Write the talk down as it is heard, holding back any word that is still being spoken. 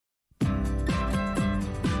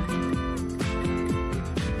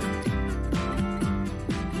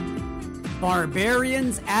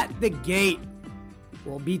Barbarians at the gate.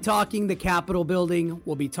 We'll be talking the Capitol building.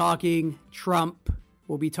 We'll be talking Trump.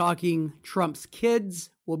 We'll be talking Trump's kids.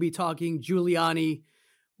 We'll be talking Giuliani.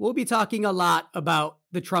 We'll be talking a lot about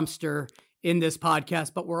the Trumpster in this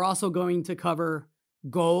podcast, but we're also going to cover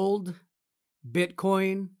gold,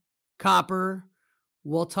 Bitcoin, copper.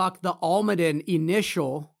 We'll talk the Almaden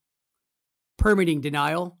initial permitting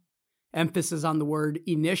denial, emphasis on the word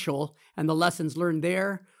initial, and the lessons learned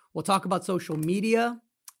there. We'll talk about social media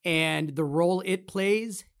and the role it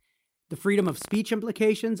plays, the freedom of speech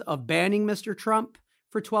implications of banning Mr. Trump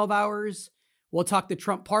for 12 hours. We'll talk the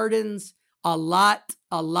Trump pardons. A lot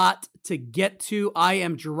to get to. I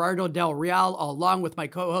am Gerardo Del Real, along with my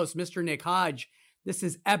co-host, Mr. Nick Hodge. This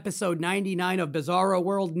is episode 99 of Bizarro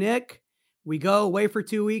World. Nick, we go away for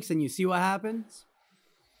 2 weeks and you see what happens?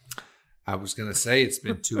 I was going to say it's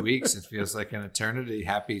been 2 weeks. It feels like an eternity.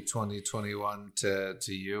 Happy 2021 to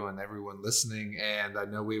you and everyone listening. And I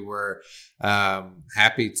know we were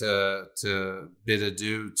happy to bid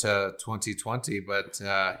adieu to 2020, but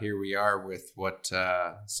here we are with what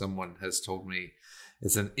someone has told me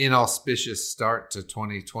is an inauspicious start to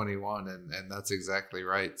 2021. And that's exactly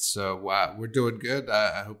right. So we're doing good.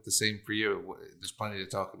 I hope the same for you. There's plenty to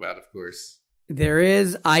talk about, of course. There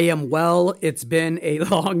is. I am well. It's been a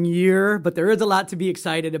long year, but there is a lot to be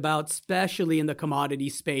excited about, especially in the commodity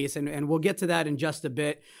space. And we'll get to that in just a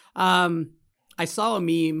bit. I saw a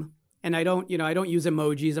meme, and I don't use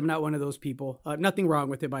emojis. I'm not one of those people. Nothing wrong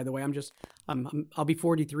with it, by the way. I'll be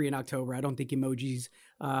 43 in October. I don't think emojis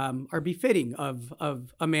are befitting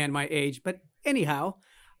of a man my age. But anyhow,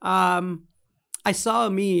 I saw a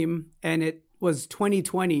meme, and it was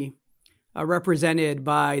 2020 represented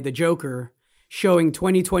by the Joker, showing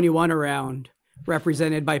 2021 around,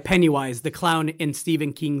 represented by Pennywise, the clown in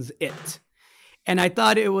Stephen King's It. And I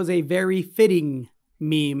thought it was a very fitting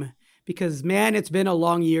meme because, man, it's been a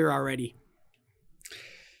long year already.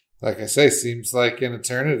 Like I say, seems like an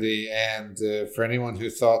eternity. And for anyone who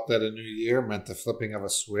thought that a new year meant the flipping of a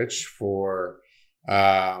switch for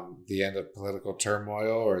the end of political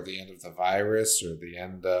turmoil or the end of the virus or the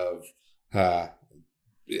end of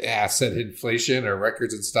asset inflation or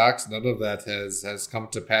records in stocks, none of that has come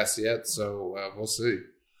to pass yet. So we'll see.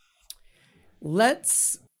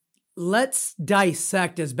 Let's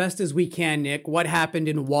dissect as best as we can, Nick, what happened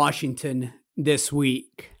in Washington this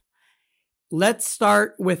week. Let's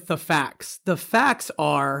start with the facts. The facts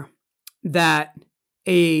are that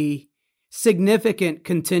a significant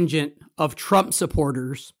contingent of Trump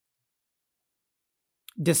supporters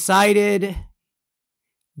decided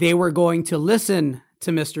they were going to listen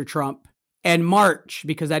to Mr. Trump and march,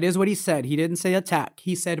 because that is what he said. He didn't say attack.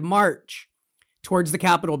 He said march towards the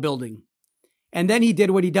Capitol building. And then he did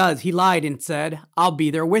what he does. He lied and said, I'll be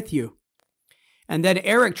there with you. And then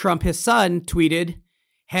Eric Trump, his son, tweeted,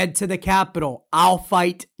 head to the Capitol. I'll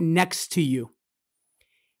fight next to you.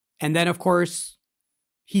 And then, of course,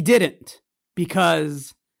 he didn't,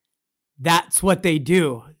 because that's what they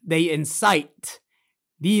do. They incite.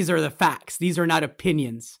 These are the facts. These are not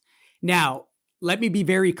opinions. Now, let me be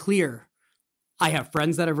very clear. I have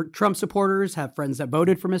friends that are Trump supporters, have friends that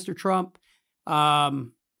voted for Mr. Trump.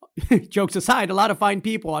 Jokes aside, a lot of fine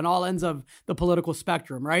people on all ends of the political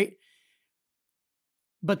spectrum, right?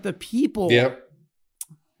 But the people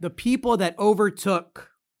that overtook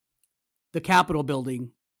the Capitol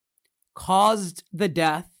building caused the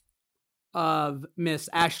death of Miss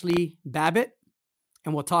Ashley Babbitt.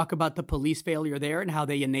 And we'll talk about the police failure there and how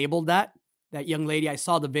they enabled that young lady. I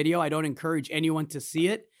saw the video. I don't encourage anyone to see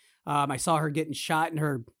it. I saw her getting shot and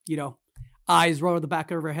her, eyes roll to the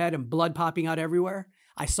back of her head and blood popping out everywhere.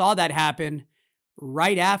 I saw that happen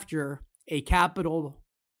right after a Capitol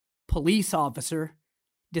police officer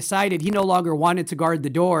decided he no longer wanted to guard the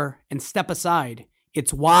door and step aside.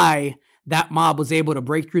 It's why that mob was able to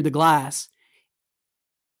break through the glass.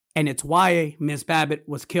 And it's why Miss Babbitt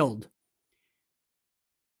was killed.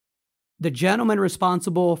 The gentleman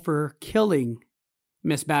responsible for killing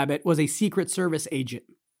Miss Babbitt was a Secret Service agent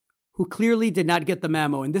who clearly did not get the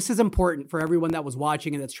memo. And this is important for everyone that was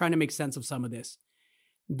watching and that's trying to make sense of some of this.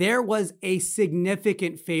 There was a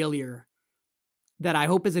significant failure that I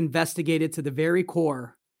hope is investigated to the very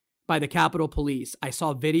core by the Capitol Police. I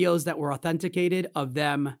saw videos that were authenticated of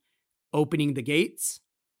them opening the gates.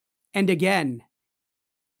 And again,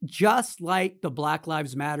 just like the Black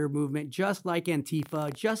Lives Matter movement, just like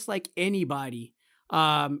Antifa, just like anybody,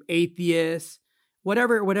 atheists,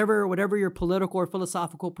 whatever your political or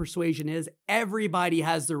philosophical persuasion is, everybody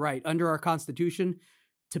has the right under our Constitution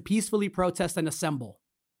to peacefully protest and assemble.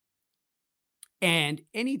 And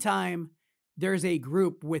anytime there's a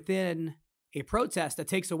group within a protest that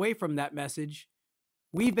takes away from that message,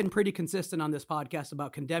 we've been pretty consistent on this podcast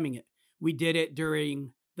about condemning it. We did it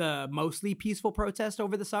during the mostly peaceful protest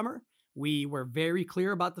over the summer. We were very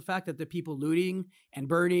clear about the fact that the people looting and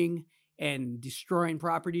burning and destroying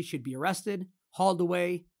property should be arrested, hauled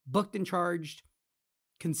away, booked and charged.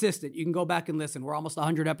 Consistent. You can go back and listen. We're almost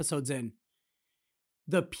 100 episodes in.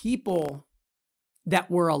 The people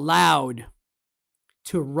that were allowed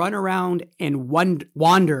to run around and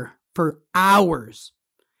wander for hours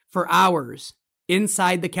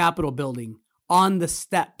inside the Capitol building on the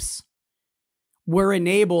steps were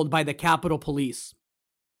enabled by the Capitol Police.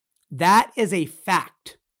 That is a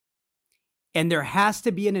fact. And there has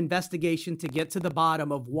to be an investigation to get to the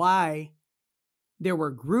bottom of why there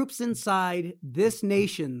were groups inside this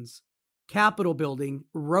nation's Capitol building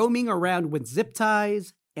roaming around with zip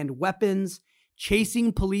ties and weapons,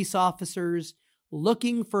 chasing police officers,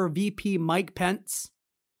 looking for VP Mike Pence,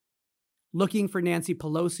 looking for Nancy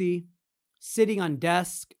Pelosi, sitting on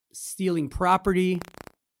desks, stealing property.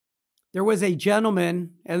 There was a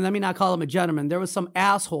gentleman, and let me not call him a gentleman, there was some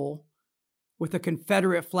asshole with a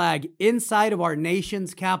Confederate flag inside of our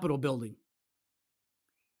nation's Capitol building.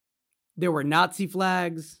 There were Nazi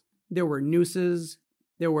flags, there were nooses,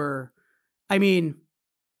 and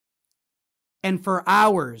for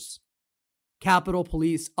hours, Capitol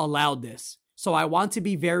Police allowed this. So I want to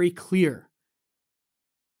be very clear.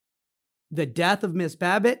 The death of Miss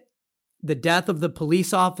Babbitt, the death of the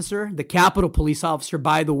police officer, the Capitol Police officer,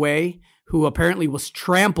 by the way, who apparently was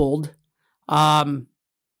trampled, that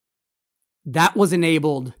was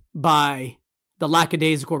enabled by the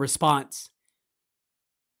lackadaisical response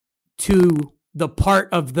to the part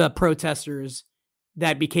of the protesters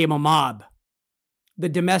that became a mob, the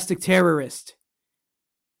domestic terrorist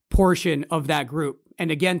portion of that group. And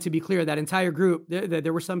again, to be clear, that entire group,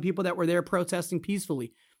 there were some people that were there protesting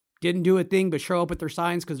peacefully, didn't do a thing but show up with their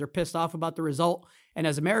signs because they're pissed off about the result. And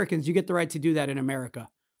as Americans, you get the right to do that in America.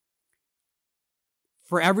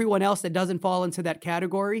 For everyone else that doesn't fall into that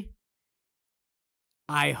category,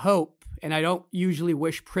 I hope, and I don't usually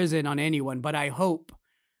wish prison on anyone, but I hope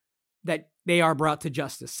that they are brought to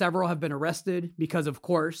justice. Several have been arrested because, of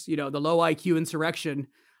course, the low IQ insurrection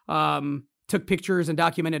took pictures and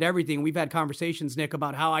documented everything. We've had conversations, Nick,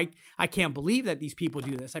 about how I can't believe that these people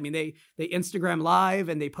do this. I mean, they Instagram live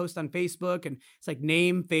and they post on Facebook, and it's like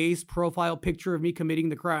name, face, profile picture of me committing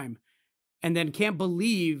the crime, and then can't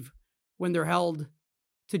believe when they're held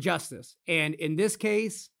to justice. And in this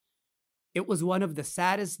case, it was one of the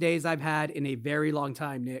saddest days I've had in a very long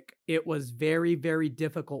time, Nick. It was very, very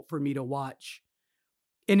difficult for me to watch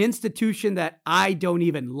an institution that I don't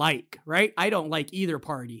even like, right? I don't like either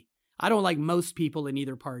party. I don't like most people in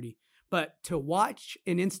either party. But to watch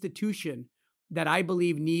an institution that I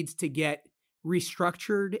believe needs to get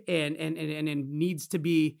restructured and needs to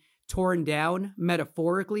be torn down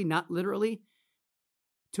metaphorically, not literally,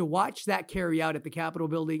 to watch that carry out at the Capitol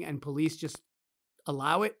building and police just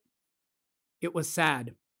allow it, it was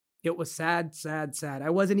sad. It was sad, sad, sad.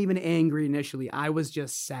 I wasn't even angry initially. I was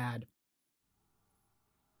just sad.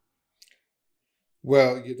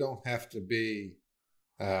 Well, you don't have to be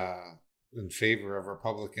in favor of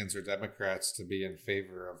Republicans or Democrats to be in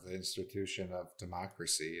favor of the institution of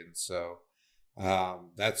democracy. And so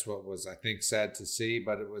that's what was, I think, sad to see.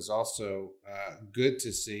 But it was also good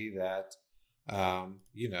to see that, I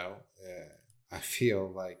feel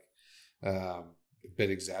like a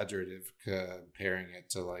bit exaggerative comparing it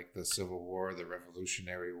to like the Civil War, the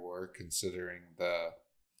Revolutionary War, considering the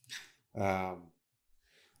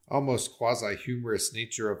almost quasi-humorous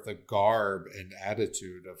nature of the garb and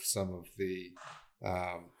attitude of some of the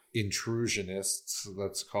intrusionists,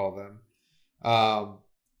 let's call them.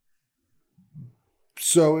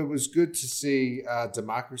 So it was good to see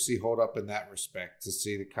democracy hold up in that respect. To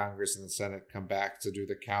see the Congress and the Senate come back to do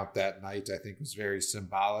the count that night, I think was very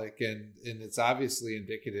symbolic, and it's obviously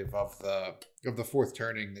indicative of the fourth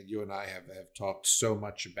turning that you and I have talked so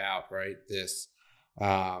much about, right? This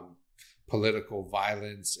political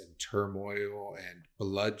violence and turmoil and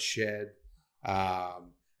bloodshed,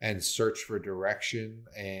 and search for direction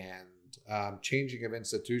and changing of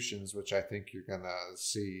institutions, which I think you're going to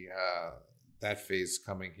see that phase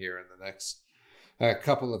coming here in the next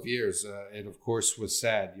couple of years. It, of course, was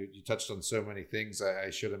sad. You touched on so many things.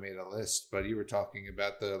 I should have made a list, but you were talking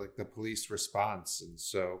about the police response. And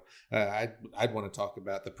so I'd want to talk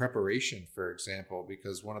about the preparation, for example,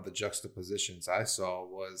 because one of the juxtapositions I saw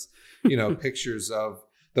was, pictures of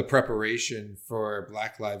the preparation for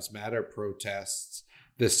Black Lives Matter protests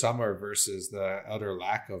this summer versus the utter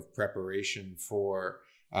lack of preparation for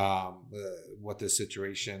what the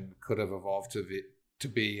situation could have evolved to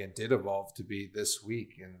be and did evolve to be this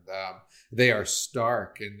week. And they are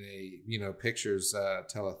stark, and pictures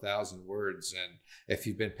tell 1,000 words. And if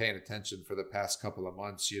you've been paying attention for the past couple of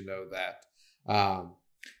months, you know that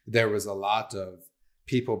there was a lot of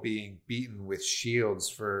people being beaten with shields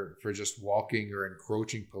for just walking or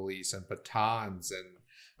encroaching police, and batons,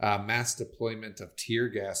 and mass deployment of tear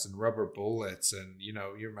gas and rubber bullets. And,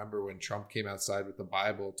 you remember when Trump came outside with the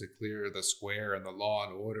Bible to clear the square and the law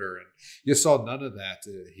and order, and you saw none of that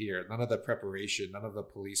here, none of the preparation, none of the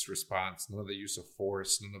police response, none of the use of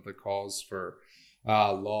force, none of the calls for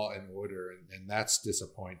law and order. And that's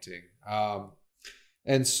disappointing.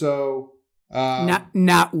 And so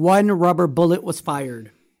not one rubber bullet was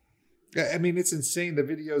fired. I mean, it's insane. The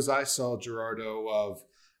videos I saw, Gerardo, of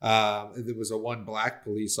there was one black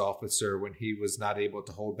police officer when he was not able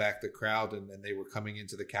to hold back the crowd, and they were coming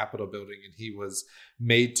into the Capitol building, and he was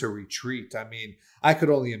made to retreat. I mean, I could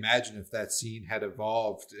only imagine if that scene had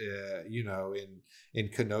evolved, in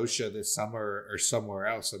Kenosha this summer or somewhere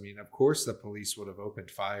else. I mean, of course, the police would have opened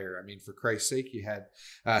fire. I mean, for Christ's sake, you had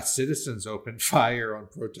citizens open fire on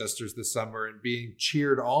protesters this summer and being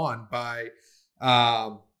cheered on by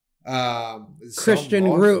Christian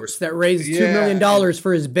groups that raised $2 million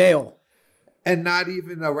for his bail, and not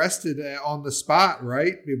even arrested on the spot,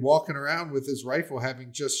 right? Walking around with his rifle,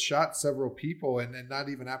 having just shot several people, and not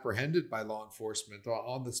even apprehended by law enforcement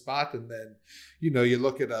on the spot. And then, you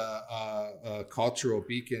look at a cultural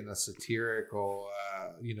beacon, a satirical,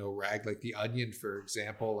 rag like The Onion, for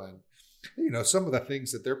example, and some of the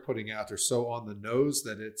things that they're putting out are so on the nose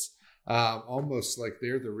that it's almost like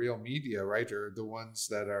they're the real media, right? Or the ones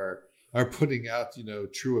that are putting out,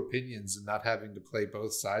 true opinions and not having to play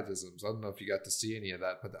both sidesisms. I don't know if you got to see any of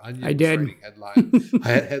that, but The Onion was writing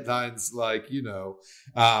headlines like,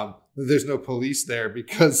 there's no police there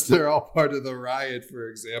because they're all part of the riot, for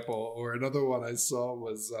example. Or another one I saw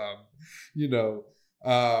was,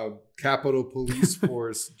 Capitol Police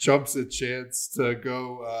Force jumps at chance to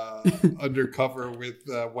go undercover with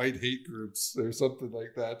white hate groups or something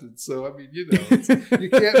like that. And so, I mean, you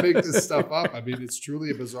can't make this stuff up. I mean, it's truly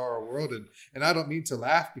a bizarre world. And I don't mean to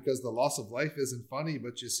laugh because the loss of life isn't funny,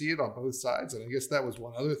 but you see it on both sides. And I guess that was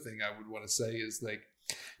one other thing I would want to say is like,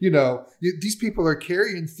 these people are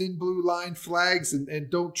carrying thin blue line flags and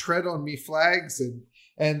don't tread on me flags,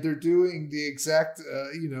 and they're doing the exact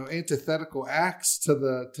antithetical acts to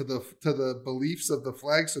the beliefs of the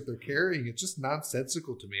flags that they're carrying. It's just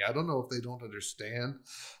nonsensical to me. I don't know if they don't understand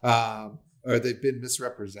or they've been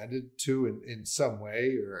misrepresented in some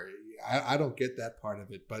way, or I don't get that part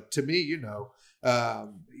of it. But to me,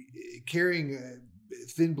 carrying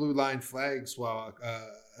thin blue line flags while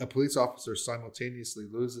a police officer simultaneously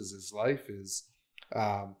loses his life is,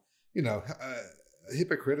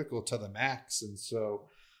 hypocritical to the max. And so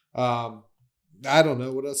I don't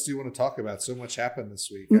know, what else do you want to talk about? So much happened this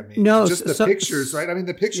week. I mean, just the pictures, right? I mean,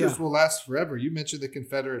 the pictures will last forever. You mentioned the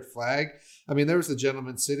Confederate flag. I mean, there was a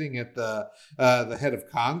gentleman sitting at the head of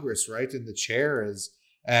Congress, right, in the chair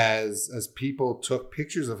as people took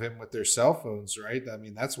pictures of him with their cell phones, right? I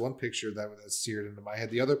mean, that's one picture that seared into my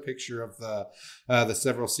head. The other picture of the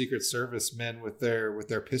several Secret Service men with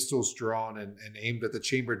their pistols drawn and aimed at the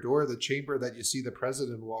chamber door, the chamber that you see the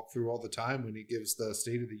president walk through all the time when he gives the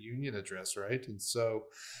State of the Union address, right? And so,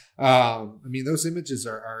 I mean, those images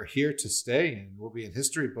are here to stay and will be in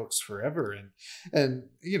history books forever. And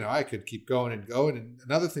I could keep going and going. And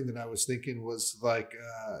another thing that I was thinking was like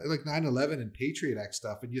 9/11 and Patriot Act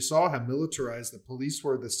stuff. And you saw how militarized the police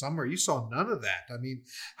were this summer. You saw none of that. I mean,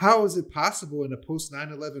 how is it possible in a post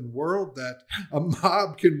 9/11 world that a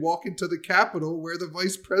mob can walk into the Capitol where the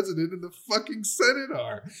vice president and the fucking Senate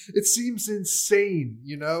are? It seems insane,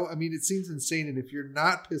 I mean, it seems insane. And if you're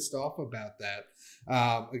not pissed off about that,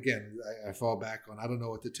 again, I fall back on, I don't know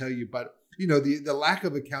what to tell you, but the lack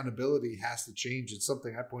of accountability has to change. It's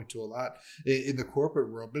something I point to a lot in the corporate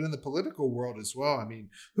world, but in the political world as well. I mean,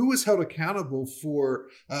 who was held accountable for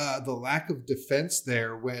the lack of defense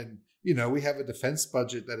there when, we have a defense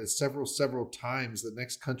budget that is several times the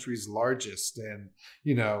next country's largest, and,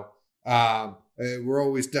 we're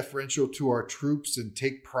always deferential to our troops and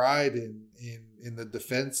take pride in the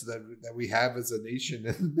defense that we have as a nation.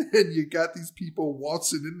 And then you got these people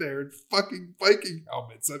waltzing in there in fucking Viking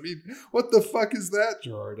helmets. I mean, what the fuck is that,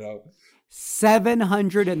 Gerardo?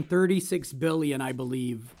 $736 billion, I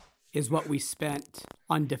believe, is what we spent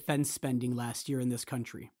on defense spending last year in this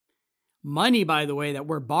country. Money, by the way, that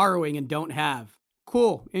we're borrowing and don't have.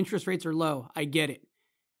 Cool. Interest rates are low. I get it.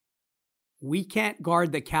 We can't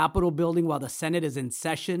guard the Capitol building while the Senate is in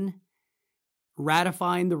session,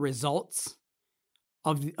 ratifying the results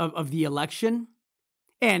of the election,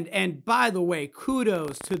 And by the way,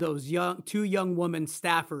 kudos to those two young women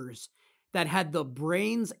staffers that had the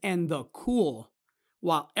brains and the cool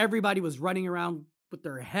while everybody was running around with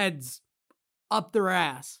their heads up their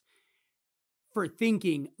ass for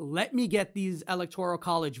thinking, let me get these electoral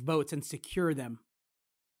college votes and secure them.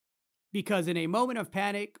 Because in a moment of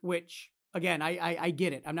panic, which again, I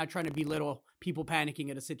get it. I'm not trying to belittle people panicking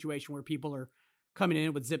at a situation where people are coming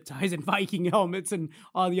in with zip ties and Viking helmets and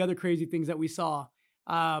all the other crazy things that we saw.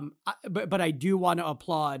 But I do want to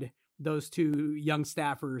applaud those two young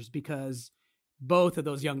staffers because both of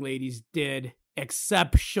those young ladies did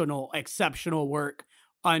exceptional work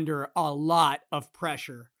under a lot of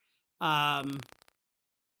pressure.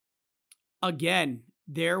 Again,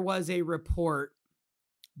 there was a report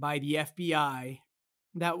by the FBI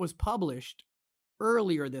that was published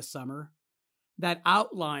earlier this summer that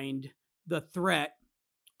outlined the threat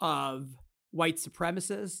of white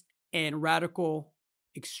supremacists and radical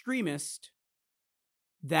extremists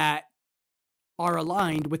that are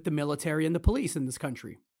aligned with the military and the police in this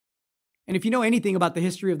country. And if you know anything about the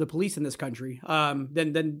history of the police in this country,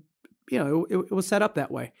 then you know it was set up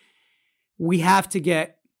that way. We have to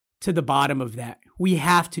get to the bottom of that. We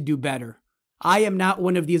have to do better. I am not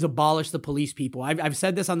one of these abolish the police people. I've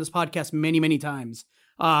said this on this podcast many times.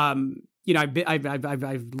 You know,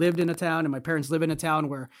 I've lived in a town, and my parents live in a town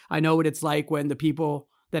where I know what it's like when the people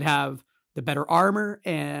that have the better armor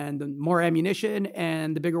and the more ammunition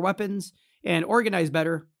and the bigger weapons and organize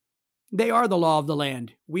better, they are the law of the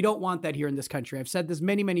land. We don't want that here in this country. I've said this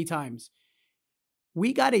many times.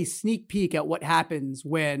 We got a sneak peek at what happens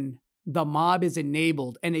when the mob is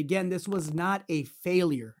enabled. And again, this was not a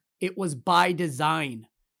failure. It was by design.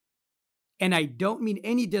 And I don't mean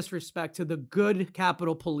any disrespect to the good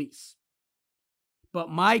Capitol Police. But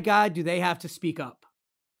my God, do they have to speak up.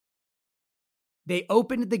 They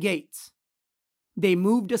opened the gates. They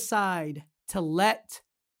moved aside to let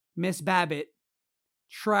Miss Babbitt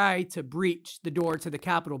try to breach the door to the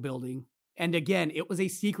Capitol building. And again, it was a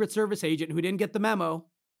Secret Service agent who didn't get the memo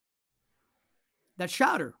that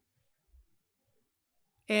shot her.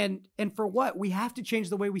 And for what? We have to change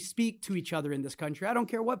the way we speak to each other in this country. I don't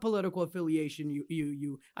care what political affiliation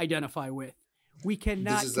you identify with. We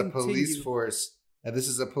cannot. This is a police force. And this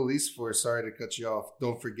is a police force. Sorry to cut you off.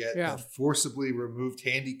 Don't forget that forcibly removed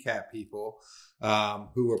handicapped people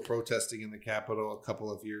who were protesting in the Capitol a couple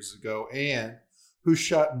of years ago, and who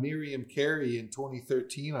shot Miriam Carey in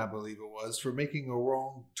 2013, I believe it was, for making a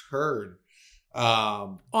wrong turn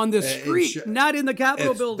on the street, not in the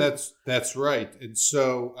Capitol building. That's right. And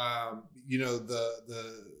so you know,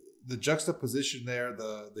 the juxtaposition there,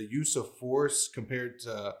 the use of force compared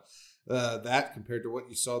to compared to what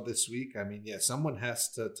you saw this week. I mean, yeah, someone has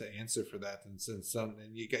to answer for that, and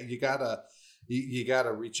you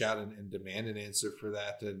gotta reach out and demand an answer for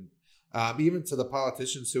that, and even to the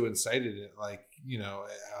politicians who incited it. Like, you know,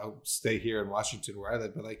 I'll stay here in Washington where I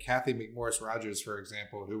live, but like Kathy McMorris Rogers, for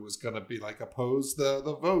example, who was gonna be like oppose the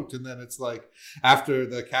vote, and then it's like after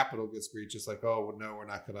the Capitol gets breached, it's like, oh no, we're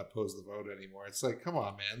not gonna oppose the vote anymore. It's like, come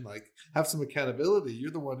on, man, like have some accountability. You're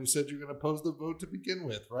the one who said you're gonna oppose the vote to begin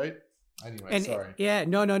with, right? Anyway, sorry. Yeah,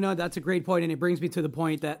 no, that's a great point. And it brings me to the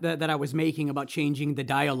point that I was making about changing the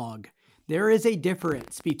dialogue. There is a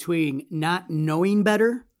difference between not knowing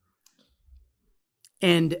better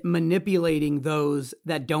and manipulating those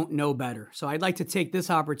that don't know better. So I'd like to take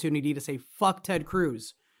this opportunity to say, fuck Ted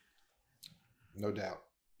Cruz. No doubt.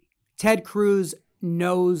 Ted Cruz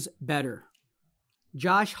knows better.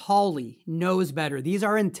 Josh Hawley knows better. These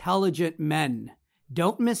are intelligent men.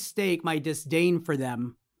 Don't mistake my disdain for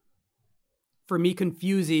them for me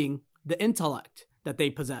confusing the intellect that they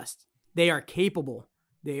possessed. They are capable.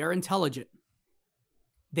 They are intelligent.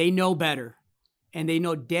 They know better. And they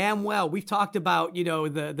know damn well. We've talked about, you know,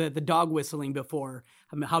 the dog whistling before,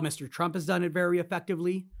 how Mr. Trump has done it very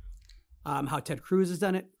effectively, how Ted Cruz has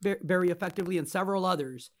done it very effectively, and several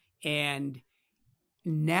others. And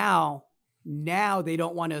now they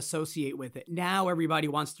don't want to associate with it. Now everybody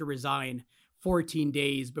wants to resign 14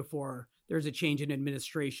 days before there's a change in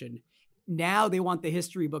administration. Now they want the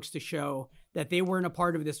history books to show that they weren't a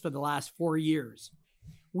part of this for the last 4 years.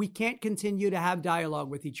 We can't continue to have dialogue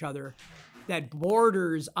with each other that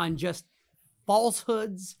borders on just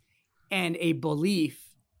falsehoods and a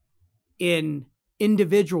belief in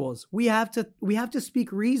individuals. We have to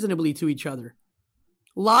speak reasonably to each other,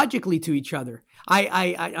 logically to each other.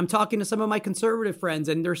 I'm talking to some of my conservative friends,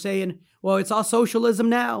 and they're saying, well, it's all socialism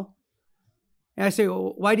now. And I say,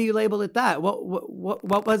 well, why do you label it that?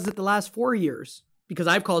 What was it the last 4 years? Because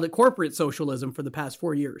I've called it corporate socialism for the past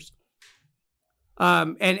 4 years.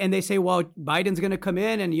 And they say, well, Biden's going to come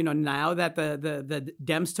in, and now that the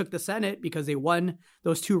Dems took the Senate because they won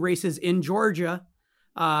those 2 races in Georgia,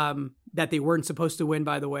 that they weren't supposed to win,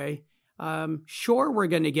 by the way. Sure, we're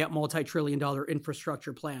going to get multi-trillion-dollar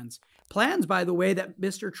infrastructure plans, by the way, that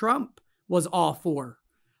Mr. Trump was all for.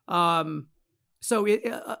 So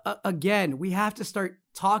again, we have to start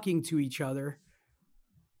talking to each other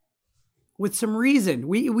with some reason.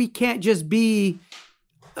 We can't just be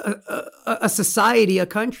a society, a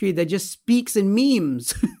country that just speaks in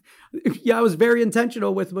memes. Yeah, I was very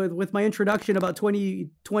intentional with my introduction about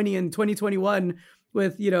 2020 and 2021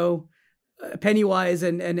 with, Pennywise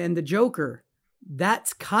and the Joker.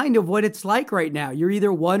 That's kind of what it's like right now. You're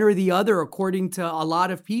either one or the other, according to a lot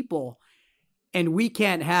of people. And we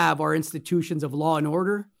can't have our institutions of law and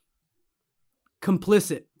order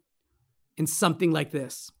complicit in something like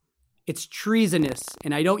this. It's treasonous.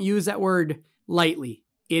 And I don't use that word lightly.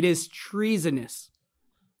 It is treasonous.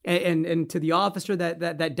 And to the officer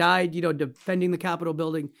that died, defending the Capitol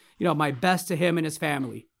building, my best to him and his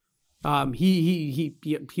family. He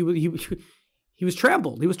was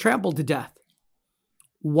trampled. He was trampled to death.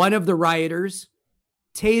 One of the rioters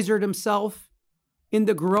tasered himself in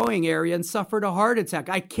the growing area and suffered a heart attack.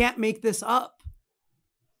 I can't make this up.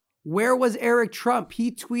 Where was Eric Trump?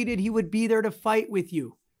 He tweeted he would be there to fight with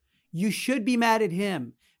you. You should be mad at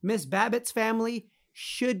him. Miss Babbitt's family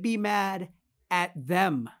should be mad at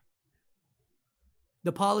them.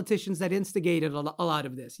 The politicians that instigated a lot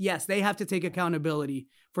of this. Yes, they have to take accountability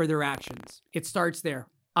for their actions. It starts there.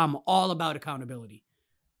 I'm all about accountability.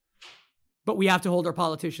 But we have to hold our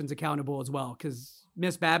politicians accountable as well, because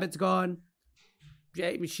Miss Babbitt's gone.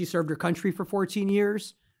 She served her country for 14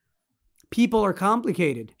 years. People are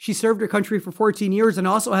complicated. She served her country for 14 years and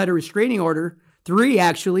also had a restraining order. 3,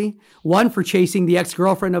 actually. 1 for chasing the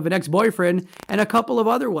ex-girlfriend of an ex-boyfriend and a couple of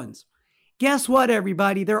other ones. Guess what,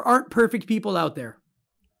 everybody? There aren't perfect people out there.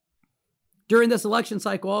 During this election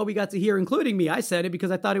cycle, all we got to hear, including me, I said it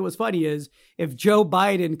because I thought it was funny, is if Joe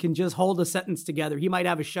Biden can just hold a sentence together, he might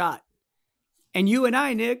have a shot. And you and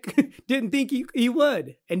I, Nick, didn't think he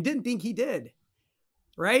would and didn't think he did.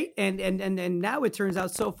 Right? And now it turns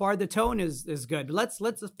out so far the tone is good. Let's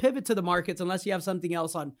pivot to the markets unless you have something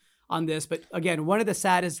else on this. But again, one of the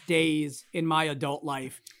saddest days in my adult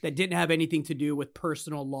life that didn't have anything to do with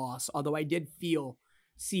personal loss, although I did feel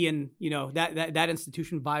seeing, that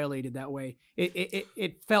institution violated that way.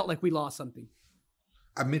 It felt like we lost something.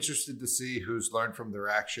 I'm interested to see who's learned from their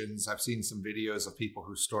actions. I've seen some videos of people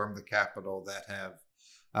who stormed the Capitol that have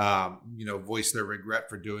voiced their regret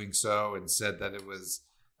for doing so and said that it was,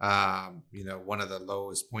 one of the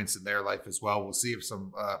lowest points in their life as well. We'll see if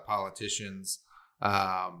some politicians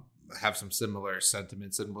have some similar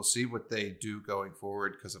sentiments, and we'll see what they do going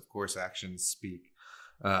forward, because, of course, actions speak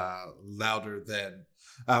louder than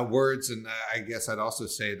words. And I guess I'd also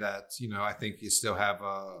say that, I think you still have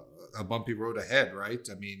a bumpy road ahead, right?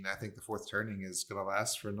 I mean, I think the fourth turning is going to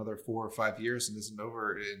last for another 4 or 5 years and isn't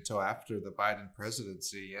over until after the Biden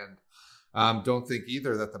presidency. And don't think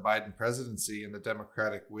either that the Biden presidency and the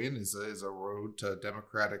Democratic win is a road to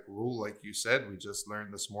Democratic rule. Like you said, we just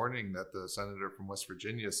learned this morning that the senator from West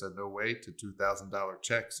Virginia said no way to $2,000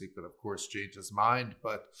 checks. He could, of course, change his mind,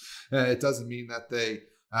 but it doesn't mean that they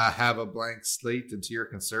have a blank slate. And to your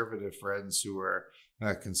conservative friends who are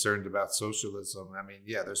concerned about socialism, I mean,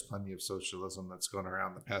 yeah, there's plenty of socialism that's gone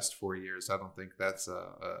around the past 4 years. I don't think that's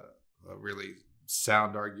a really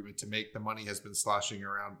sound argument to make. The money has been sloshing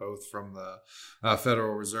around both from the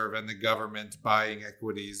Federal Reserve and the government, buying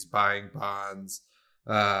equities, buying bonds,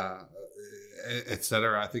 et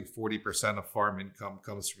cetera. I think 40% of farm income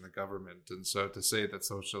comes from the government. And so to say that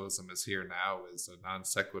socialism is here now is a non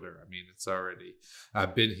sequitur. I mean, it's already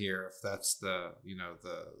been here, if that's the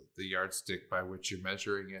yardstick by which you're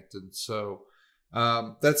measuring it. And so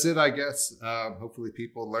that's it, I guess. Hopefully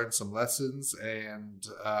people learn some lessons, and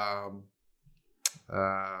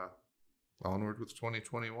onward with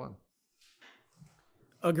 2021.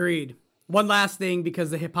 Agreed. One last thing, because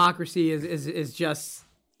the hypocrisy is just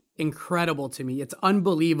incredible to me. It's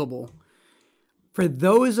unbelievable. For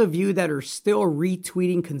those of you that are still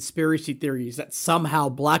retweeting conspiracy theories that somehow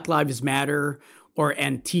Black Lives Matter or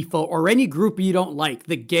Antifa or any group you don't like,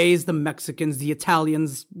 the gays, the Mexicans, the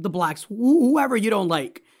Italians, the blacks, whoever you don't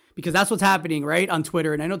like, because that's what's happening, right, on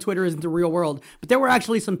Twitter. And I know Twitter isn't the real world, but there were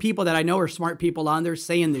actually some people that I know are smart people on there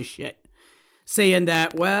saying this shit. Saying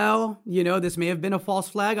that, well, this may have been a false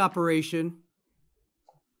flag operation.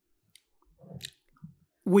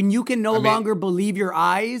 When you can no longer believe your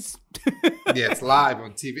eyes. Yeah, it's live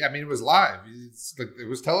on TV. I mean, it was live. It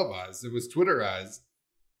was televised. It was Twitterized.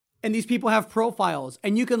 And these people have profiles,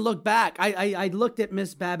 and you can look back. I looked at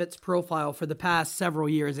Miss Babbitt's profile for the past several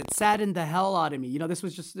years. It saddened the hell out of me. This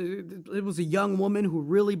was just, it was a young woman who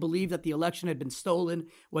really believed that the election had been stolen,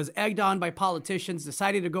 was egged on by politicians,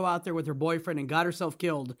 decided to go out there with her boyfriend and got herself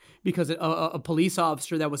killed because a police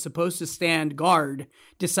officer that was supposed to stand guard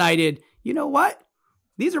decided, you know what?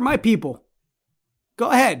 These are my people.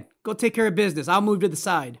 Go ahead. Go take care of business. I'll move to the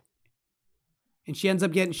side. And she ends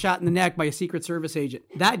up getting shot in the neck by a Secret Service agent.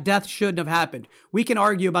 That death shouldn't have happened. We can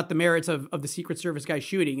argue about the merits of the Secret Service guy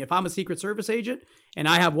shooting. If I'm a Secret Service agent and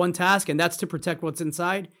I have one task and that's to protect what's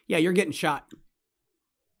inside, yeah, you're getting shot.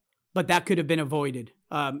 But that could have been avoided.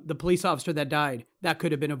 The police officer that died, that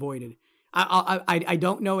could have been avoided. I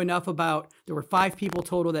don't know enough about, there were 5 people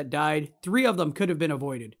total that died. 3 of them could have been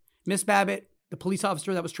avoided. Miss Babbitt, the police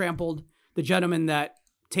officer that was trampled, the gentleman that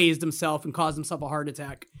tased himself and caused himself a heart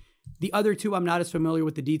attack. The other 2, I'm not as familiar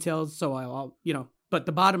with the details, so I'll but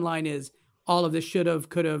the bottom line is all of this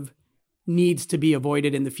could have, needs to be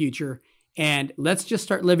avoided in the future. And let's just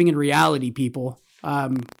start living in reality, people.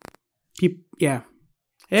 Yeah.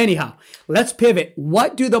 Anyhow, let's pivot.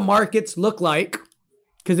 What do the markets look like?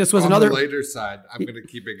 Because this was on another. On the lighter side, I'm going to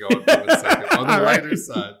keep it going for 1 second. On the lighter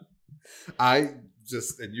side, I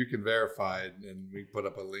just, and you can verify it, and we put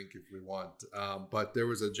up a link if we want. But there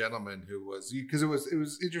was a gentleman who was, because it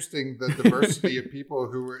was interesting, the diversity of people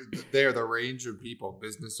who were there, the range of people,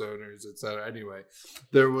 business owners, etc. Anyway,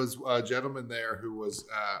 there was a gentleman there who was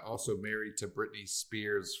also married to Britney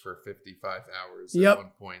Spears for 55 hours at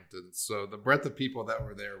one point. And so the breadth of people that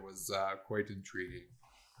were there was quite intriguing.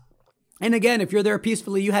 And again, if you're there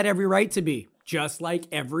peacefully, you had every right to be, just like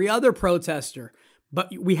every other protester. But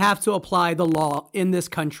we have to apply the law in this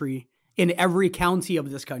country, in every county of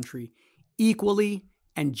this country, equally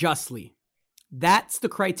and justly. That's the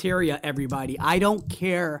criteria, everybody. I don't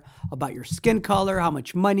care about your skin color, how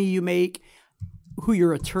much money you make, who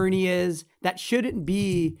your attorney is. That shouldn't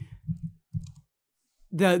be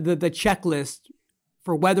the checklist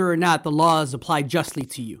for whether or not the law is applied justly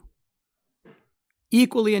to you.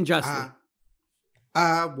 Equally and justly.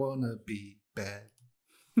 I want to be bad.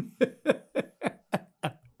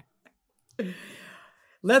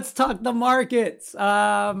 Let's talk the markets.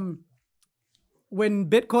 When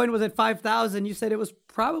Bitcoin was at 5,000, you said it was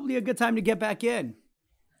probably a good time to get back in.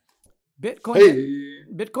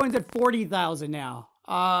 Bitcoin's at 40,000 now.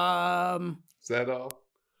 Is that all?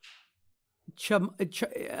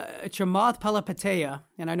 Chamath Palihapitiya,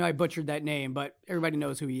 and I know I butchered that name, but everybody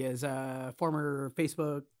knows who he is. Former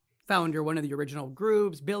Facebook founder, one of the original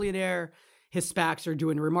groups, billionaire. His SPACs are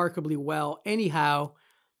doing remarkably well. Anyhow,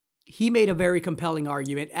 he made a very compelling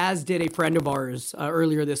argument, as did a friend of ours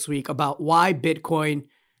earlier this week, about why Bitcoin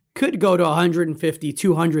could go to 150,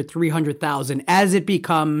 200, 300,000 as it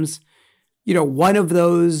becomes, one of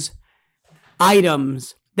those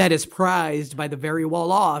items that is prized by the very well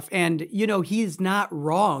off. And, he's not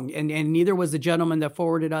wrong. And neither was the gentleman that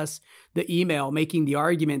forwarded us the email making the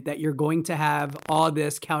argument that you're going to have all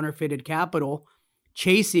this counterfeited capital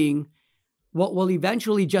chasing what will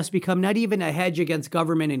eventually just become not even a hedge against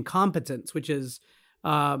government incompetence, which is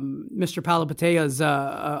Mr. Palihapitiya's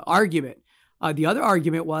argument. The other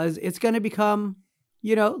argument was it's going to become,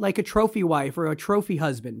 like a trophy wife or a trophy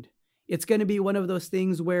husband. It's going to be one of those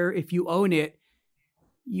things where if you own it,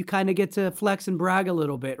 you kind of get to flex and brag a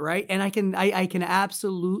little bit, right? And I can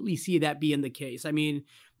absolutely see that being the case. I mean,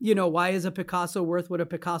 why is a Picasso worth what a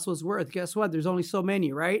Picasso is worth? Guess what? There's only so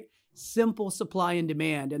many, right? Simple supply and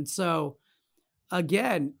demand. And so,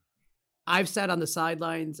 again, I've sat on the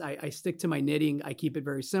sidelines. I stick to my knitting. I keep it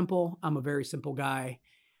very simple. I'm a very simple guy.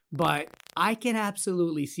 But I can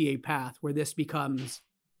absolutely see a path where this becomes,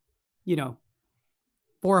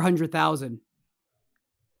 400,000.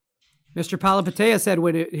 Mr. Palihapitiya said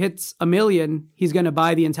when it hits 1 million, he's going to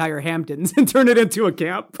buy the entire Hamptons and turn it into a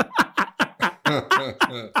camp.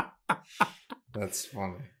 That's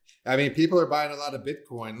funny. I mean, people are buying a lot of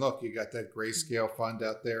Bitcoin. Look, you got that Grayscale fund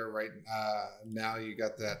out there right now. You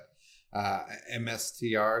got that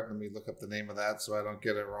MSTR. Let me look up the name of that so I don't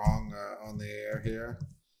get it wrong on the air here.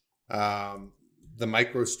 The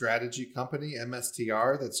MicroStrategy company,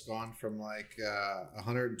 MSTR, that's gone from like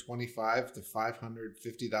 $125 to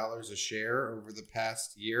 $550 a share over the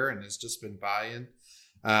past year and has just been buying.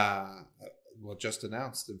 Just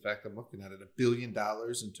announced. In fact, I'm looking at it, $1 billion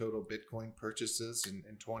in total Bitcoin purchases in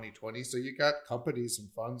 2020. So you got companies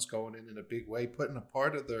and funds going in a big way, putting a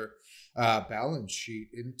part of their balance sheet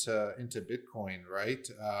into Bitcoin, right?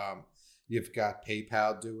 You've got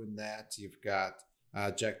PayPal doing that. You've got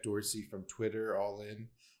Jack Dorsey from Twitter all in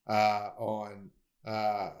on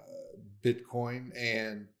Bitcoin.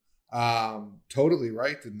 And totally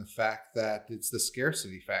right in the fact that it's the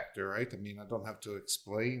scarcity factor, right? I mean, I don't have to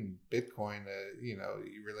explain Bitcoin. You know,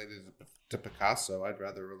 you related it to Picasso. I'd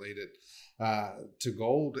rather relate it to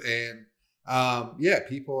gold. And yeah,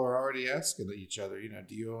 people are already asking each other, you know,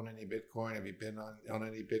 do you own any Bitcoin? Have you been on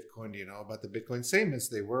any Bitcoin? Do you know about the Bitcoin? Same as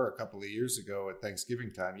they were a couple of years ago at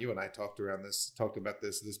Thanksgiving time. You and I talked about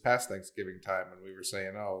this past Thanksgiving time, and we were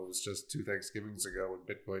saying, oh, it was just 2 Thanksgivings ago when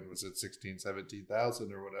Bitcoin was at 16,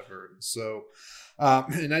 17,000 or whatever. And so,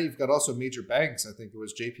 and now you've got also major banks. I think it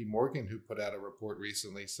was JP Morgan who put out a report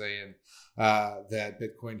recently saying that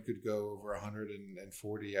Bitcoin could go over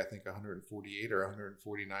 140, I think 148 or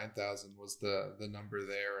 149,000 was the number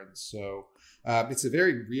there. And so it's a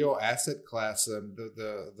very real asset class.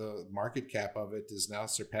 The market cap of it has now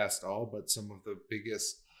surpassed all but some of the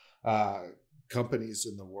biggest companies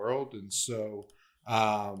in the world. And so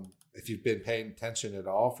if you've been paying attention at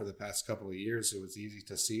all for the past couple of years, it was easy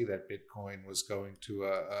to see that Bitcoin was going to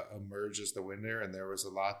emerge as the winner. And there was a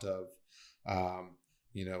lot of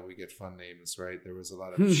you know, we get fun names, right? There was a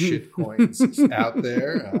lot of shit coins out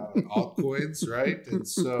there, altcoins, right? And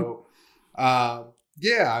so,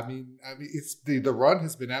 yeah, I mean, it's the run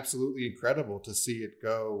has been absolutely incredible to see it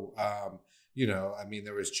go. You know, I mean,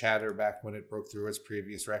 there was chatter back when it broke through its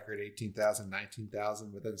previous record, 18,000,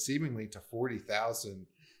 19,000, but then seemingly to 40,000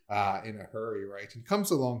 in a hurry, right? And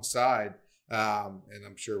comes alongside, and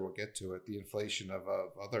I'm sure we'll get to it, the inflation of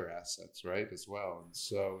other assets, right, as well. And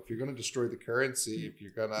so if you're going to destroy the currency, if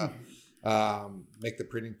you're going to make the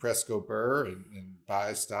printing press go burr and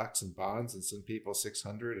buy stocks and bonds and send people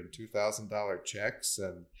 $600 and $2,000 checks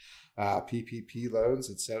and PPP loans,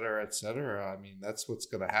 et cetera, I mean, that's what's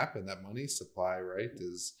going to happen. That money supply, right,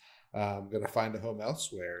 is going to find a home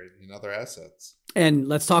elsewhere in other assets. And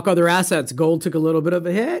let's talk other assets. Gold took a little bit of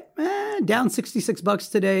a hit, down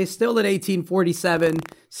 $66 today, still at 1847,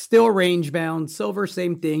 still range bound. Silver,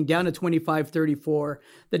 same thing, down to 25.34.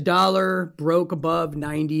 The dollar broke above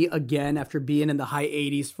 90 again after being in the high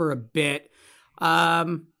 80s for a bit.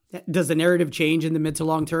 Does the narrative change in the mid to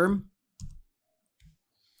long term?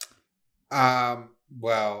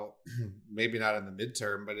 Well, maybe not in the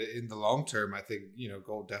midterm, but in the long term, I think, you know,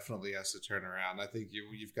 gold definitely has to turn around. I think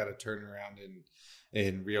you've got to turn around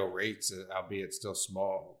in real rates, albeit still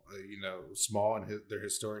small, small, and they're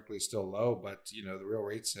historically still low, but, you know, the real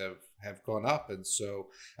rates have gone up. And so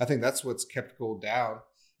I think that's what's kept gold down.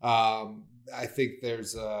 I think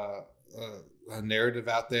there's a narrative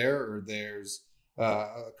out there, or there's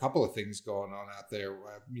a couple of things going on out there.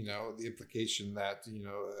 You know, the implication that, you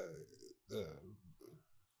know,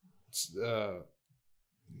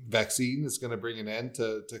 vaccine is going to bring an end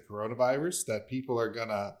to coronavirus, that people are going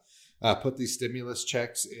to put these stimulus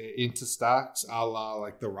checks into stocks, a la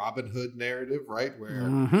like the Robin Hood narrative, right? Where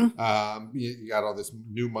you got all this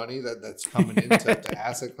new money that's coming into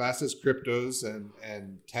asset classes, cryptos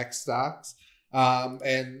and tech stocks,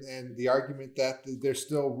 and the argument that there's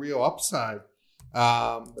still real upside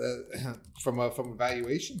from a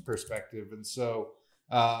valuation perspective. And so,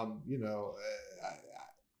 you know,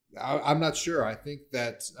 I'm not sure. I think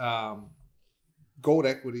that gold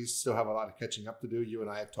equities still have a lot of catching up to do. You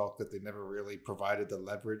and I have talked that they never really provided the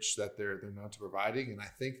leverage that they're known to providing. And I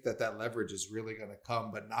think that leverage is really going to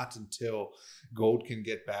come, but not until gold can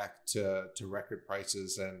get back to record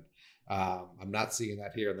prices. And I'm not seeing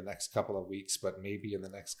that here in the next couple of weeks, but maybe in the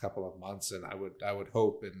next couple of months. And I would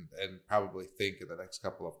hope and probably think in the next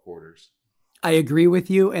couple of quarters. I agree with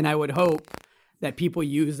you. And I would hope that people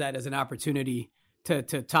use that as an opportunity to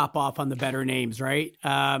top off on the better names, right?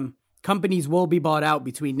 Companies will be bought out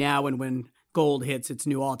between now and when gold hits its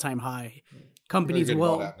new all-time high. Companies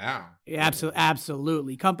will bought out now.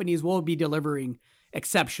 Absolutely. Companies will be delivering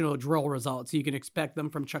exceptional drill results. You can expect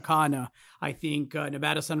them from Chakana. I think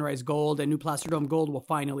Nevada Sunrise Gold and New Placer Dome Gold will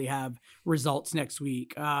finally have results next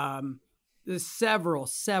week. There's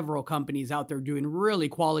several companies out there doing really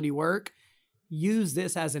quality work. Use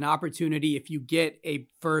this as an opportunity, if you get a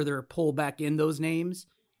further pullback in those names,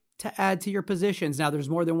 to add to your positions. Now, there's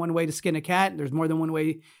more than one way to skin a cat. There's more than one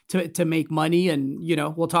way to make money. And, you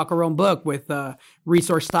know, we'll talk our own book with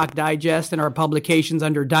Resource Stock Digest and our publications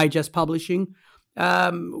under Digest Publishing.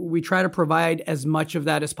 We try to provide as much of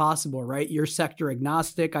that as possible, right? You're sector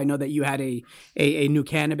agnostic. I know that you had a new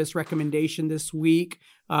cannabis recommendation this week.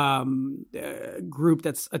 Group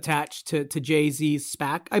that's attached to Jay-Z's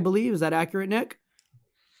SPAC, I believe. Is that accurate, Nick?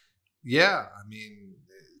 Yeah. I mean,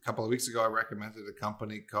 a couple of weeks ago, I recommended a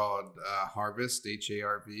company called Harvest,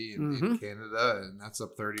 HARV in Canada, and that's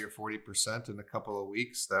up 30 or 40% in a couple of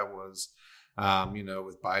weeks. That was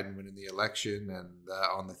with Biden winning the election and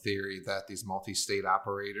on the theory that these multi-state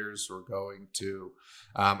operators were going to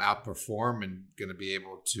outperform and going to be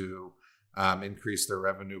able to increase their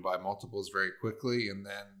revenue by multiples very quickly. And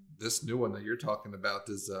then this new one that you're talking about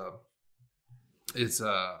is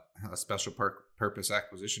a special purpose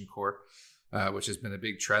acquisition corp, which has been a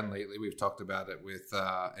big trend lately. We've talked about it with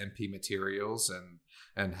MP Materials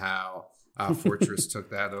and how Fortress took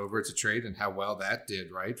that over to trade and how well that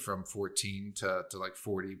did, right? From 14 to like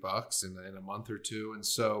 $40 in a month or two. And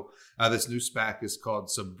so this new SPAC is called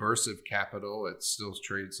Subversive Capital. It still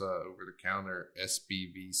trades over the counter,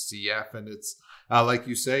 SBVCF. And it's like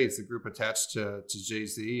you say, it's a group attached to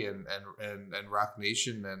Jay-Z and Rock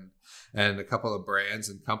Nation and a couple of brands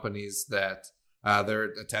and companies that they're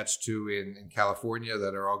attached to in California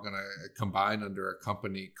that are all going to combine under a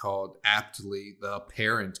company called Aptly, the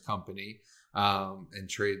parent company, and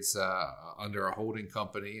trades under a holding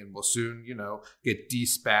company, and will soon, get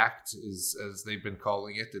de-SPACed as they've been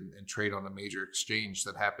calling it, and trade on a major exchange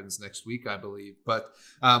that happens next week, I believe. But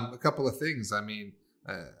a couple of things. I mean,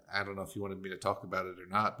 I don't know if you wanted me to talk about it or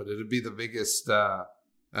not, but it'd be the biggest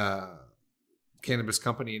cannabis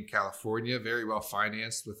company in California, very well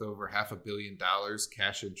financed with over $500 million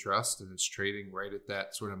cash in trust, and it's trading right at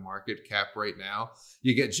that sort of market cap right now.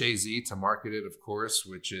 You get Jay-Z to market it, of course,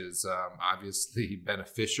 which is obviously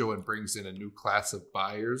beneficial and brings in a new class of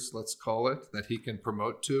buyers, let's call it, that he can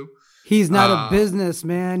promote to. He's not a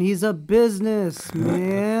businessman. He's a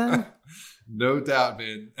businessman. No doubt,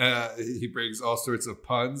 man. He brings all sorts of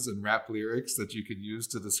puns and rap lyrics that you can use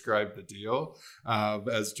to describe the deal,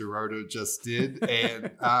 as Gerardo just did.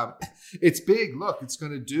 And it's big. Look, it's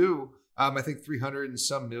going to do, I think, 300 and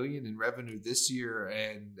some million in revenue this year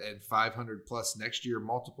and 500 plus next year,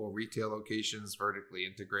 multiple retail locations, vertically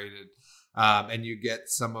integrated. And you get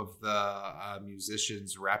some of the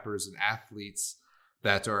musicians, rappers, and athletes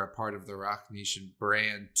that are a part of the Rock Nation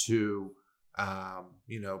brand to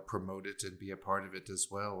promote it and be a part of it as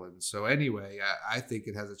well. And so anyway, I think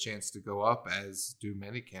it has a chance to go up, as do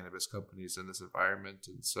many cannabis companies in this environment.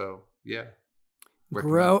 And so, yeah.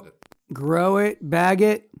 Grow it, bag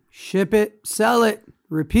it, ship it, sell it,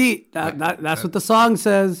 repeat. That's what the song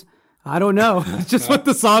says. I don't know. It's just what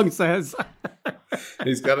the song says.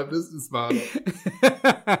 He's got a business model.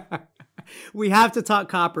 We have to talk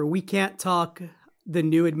copper. We can't talk the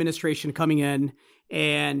new administration coming in.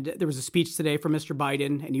 And there was a speech today from Mr.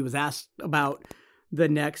 Biden, and he was asked about the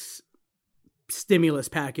next stimulus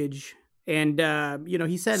package. And,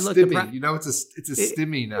 he said, look, stimmy. It's a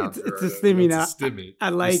stimmy now. It's a stimmy now. It's a stimmy. I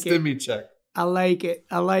like it. Stimmy check. I like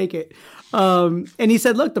it. And he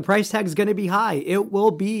said, look, the price tag is going to be high. It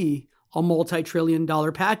will be a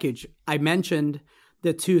multi-trillion-dollar package. I mentioned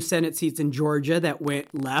the 2 Senate seats in Georgia that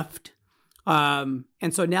went left. And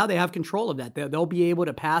so now they have control of that. They'll be able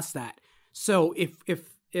to pass that. So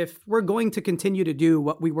if we're going to continue to do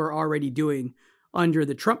what we were already doing under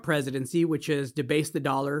the Trump presidency, which is debase the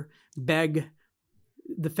dollar, beg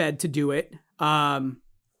the Fed to do it, and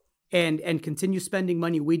continue spending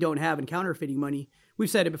money we don't have and counterfeiting money, we've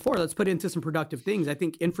said it before, let's put it into some productive things. I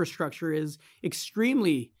think infrastructure is an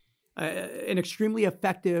extremely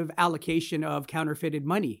effective allocation of counterfeited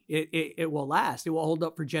money. It will last. It will hold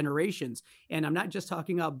up for generations. And I'm not just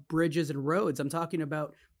talking about bridges and roads. I'm talking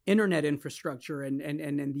about internet infrastructure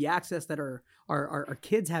and the access that our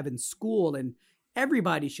kids have in school. And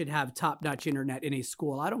everybody should have top-notch internet in a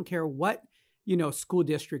school. I don't care what school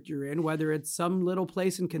district you're in, whether it's some little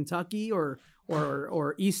place in Kentucky or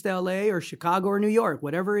East LA or Chicago or New York,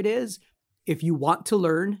 whatever it is. If you want to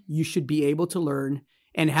learn, you should be able to learn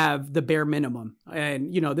and have the bare minimum.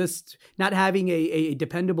 And this not having a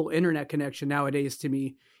dependable internet connection nowadays, to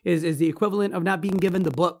me, is the equivalent of not being given the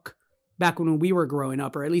book back when we were growing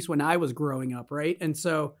up, or at least when I was growing up, right? And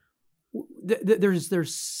so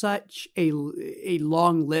there's such a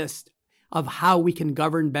long list of how we can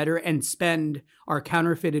govern better and spend our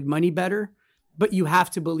counterfeited money better. But you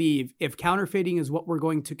have to believe, if counterfeiting is what we're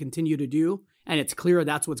going to continue to do, and it's clear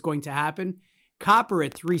that's what's going to happen, copper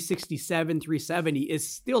at $367, $370 is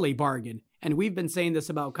still a bargain. And we've been saying this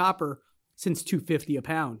about copper since $250 a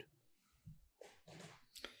pound.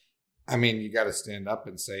 I mean, you got to stand up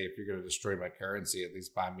and say, if you're going to destroy my currency, at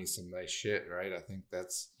least buy me some nice shit, right? I think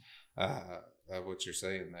that's what you're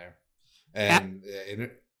saying there. And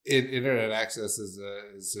internet access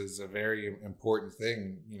is a very important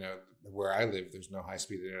thing. Where I live, there's no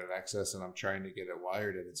high-speed internet access, and I'm trying to get it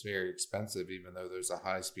wired, and it's very expensive, even though there's a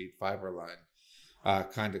high-speed fiber line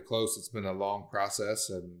kind of close. It's been a long process,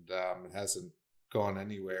 and it hasn't gone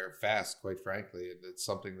anywhere fast, quite frankly. And it's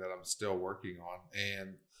something that I'm still working on.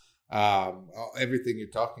 And everything you're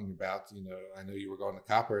talking about, I know you were going to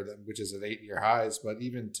copper, which is at 8-year highs, but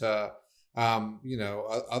even to,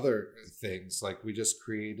 other things like we just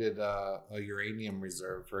created a uranium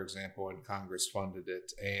reserve, for example, and Congress funded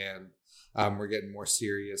it. And we're getting more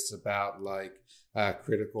serious about like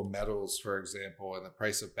critical metals, for example, and the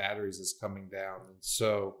price of batteries is coming down. And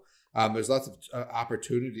so there's lots of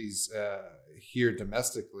opportunities here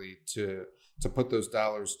domestically to put those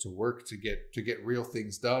dollars to work to get real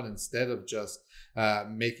things done instead of just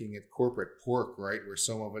making it corporate pork, right? Where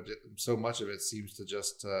so much of it seems to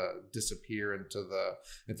just disappear into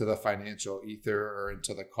the financial ether or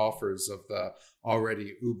into the coffers of the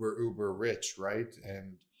already uber rich, right?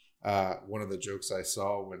 And one of the jokes I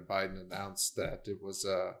saw when Biden announced that it was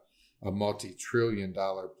a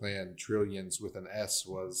multi-trillion-dollar plan, trillions with an S,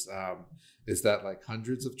 was is that like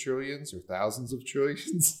hundreds of trillions or thousands of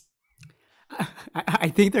trillions? I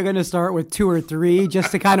think they're going to start with 2 or 3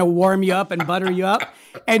 just to kind of warm you up and butter you up.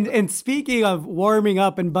 And speaking of warming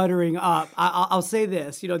up and buttering up, I'll say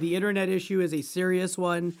this, the internet issue is a serious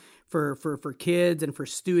one for kids and for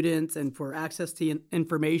students and for access to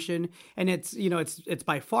information. And it's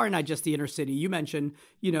by far not just the inner city. You mentioned,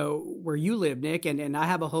 where you live, Nick, and I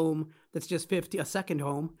have a home that's just a second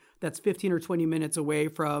home that's 15 or 20 minutes away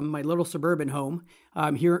from my little suburban home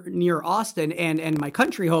here near Austin, and my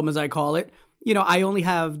country home, as I call it. I only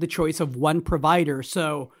have the choice of one provider.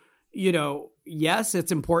 So, yes,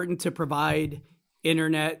 it's important to provide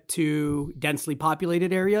internet to densely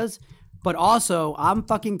populated areas, but also I'm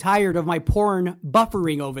fucking tired of my porn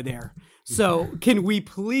buffering over there. So can we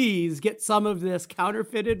please get some of this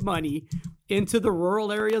counterfeited money into the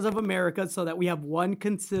rural areas of America so that we have one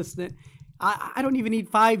consistent, I don't even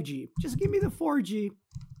need 5G. Just give me the 4G.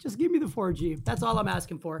 Just give me the 4G. That's all I'm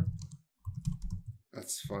asking for.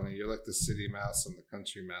 That's funny. You're like the city mouse and the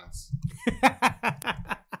country mouse.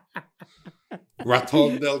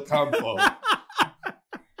 Raton del Campo.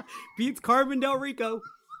 Beats Carmen del Rico.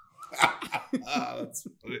 That's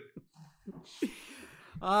funny.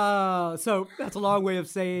 So that's a long way of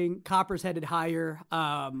saying copper's headed higher.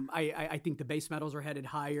 I think the base metals are headed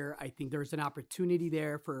higher. I think there's an opportunity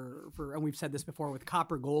there for and we've said this before with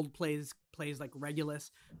copper gold plays like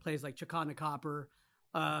Regulus, plays like Chakana Copper.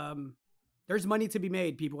 There's money to be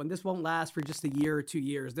made, people, and this won't last for just a year or 2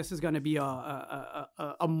 years. This is going to be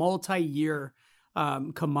a multi-year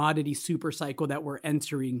commodity super cycle that we're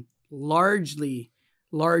entering, largely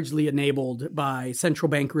enabled by central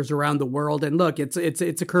bankers around the world. And look, it's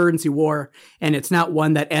a currency war, and it's not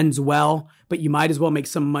one that ends well, but you might as well make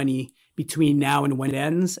some money between now and when it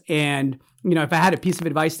ends. And, if I had a piece of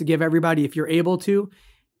advice to give everybody, if you're able to,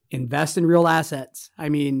 invest in real assets. I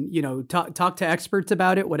mean, talk to experts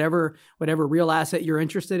about it, whatever real asset you're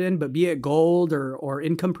interested in, but be it gold or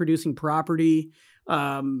income producing property,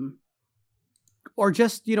 or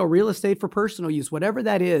just, real estate for personal use, whatever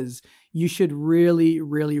that is, you should really,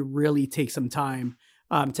 really, really take some time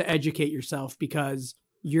to educate yourself, because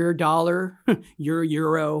your dollar, your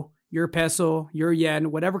euro, your peso, your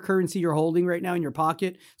yen, whatever currency you're holding right now in your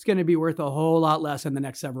pocket, it's going to be worth a whole lot less in the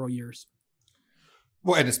next several years.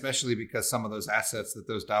 Well, and especially because some of those assets that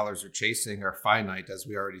those dollars are chasing are finite, as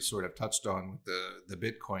we already sort of touched on with the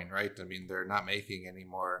Bitcoin, right? I mean, they're not making any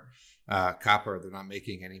more copper. They're not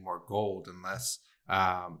making any more gold unless,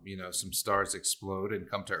 some stars explode and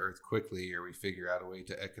come to Earth quickly, or we figure out a way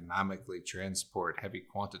to economically transport heavy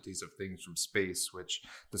quantities of things from space, which,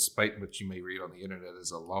 despite what you may read on the internet,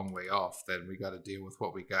 is a long way off. Then we got to deal with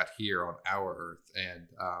what we got here on our Earth. And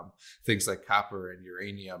things like copper and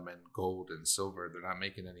uranium and gold and silver, they're not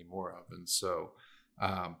making any more of. And so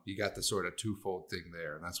you got the sort of twofold thing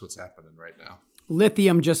there. And that's what's happening right now.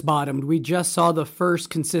 Lithium just bottomed. We just saw the first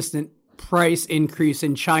consistent price increase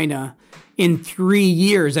in China in 3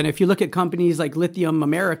 years. And if you look at companies like Lithium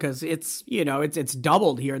Americas, it's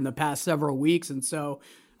doubled here in the past several weeks. And so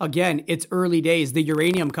again, it's early days. The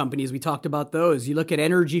uranium companies, we talked about those. You look at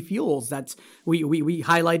Energy Fuels, that's we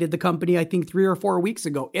highlighted the company, I think 3 or 4 weeks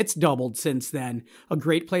ago. It's doubled since then. A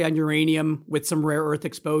great play on uranium with some rare earth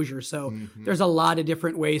exposure. So there's a lot of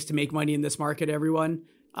different ways to make money in this market, everyone.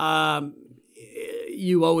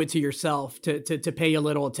 You owe it to yourself to pay a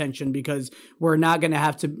little attention, because we're not going to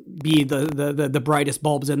have to be the brightest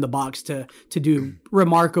bulbs in the box to do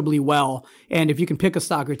remarkably well. And if you can pick a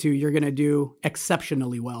stock or two, you're going to do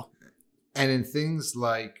exceptionally well. And in things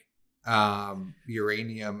like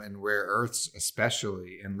uranium and rare earths,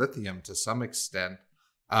 especially, and lithium to some extent,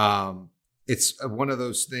 it's one of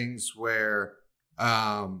those things where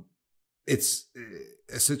it's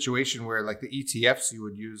a situation where, like, the ETFs you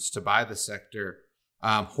would use to buy the sector,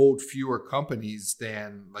 hold fewer companies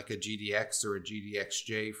than like a GDX or a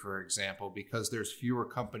GDXJ, for example, because there's fewer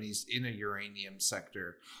companies in a uranium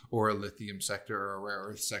sector or a lithium sector or a rare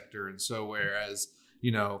earth sector. And so whereas,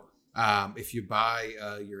 if you buy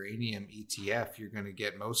a uranium ETF, you're going to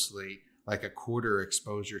get mostly like a quarter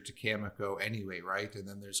exposure to Cameco anyway, right? And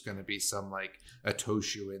then there's going to be some like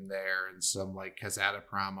Atoshu in there and some like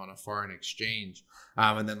Kazatomprom on a foreign exchange.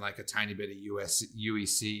 And then like a tiny bit of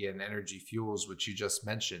UEC and Energy Fuels, which you just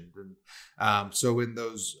mentioned. And so in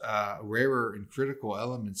those rarer and critical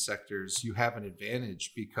element sectors, you have an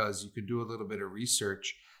advantage because you can do a little bit of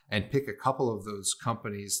research and pick a couple of those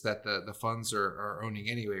companies that the funds are owning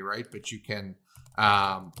anyway, right? But you can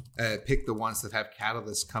pick the ones that have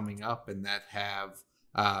catalysts coming up and that have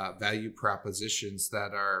value propositions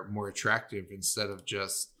that are more attractive instead of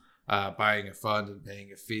just buying a fund and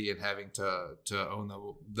paying a fee and having to own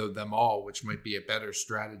them all, which might be a better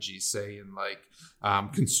strategy, say in like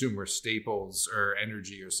consumer staples or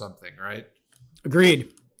energy or something, right?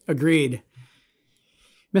 Agreed.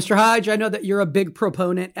 Mr. Hodge, I know that you're a big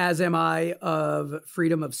proponent, as am I, of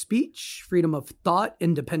freedom of speech, freedom of thought,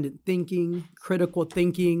 independent thinking, critical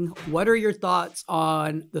thinking. What are your thoughts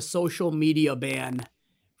on the social media ban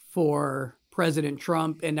for President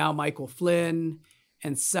Trump and now Michael Flynn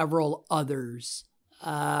and several others?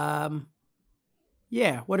 What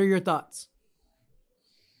are your thoughts?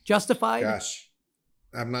 Justified? Gosh,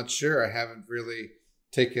 I'm not sure. I haven't really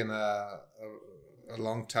taken a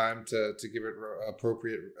long time to give it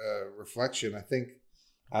appropriate reflection.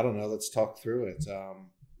 I don't know. Let's talk through it.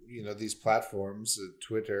 These platforms,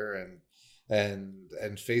 Twitter and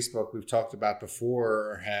Facebook, we've talked about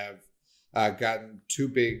before, have gotten too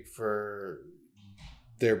big for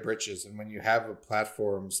their britches. And when you have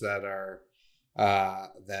platforms that are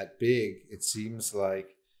that big, it seems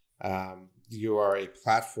like you are a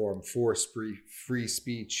platform for free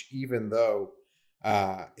speech, even though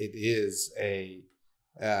it is a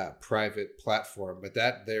private platform. But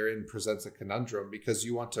that therein presents a conundrum because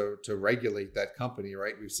you want to regulate that company,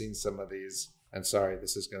 right? We've seen some of these, and sorry,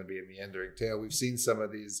 this is going to be a meandering tale. We've seen some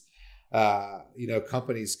of these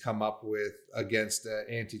companies come up with against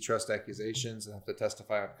antitrust accusations and have to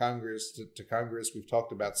testify on Congress to Congress. We've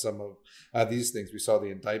talked about some of these things. We saw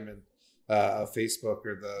the indictment of Facebook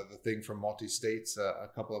or the thing from multi-states a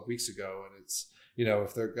couple of weeks ago. And it's,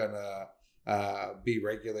 if they're going to be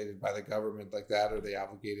regulated by the government like that, are they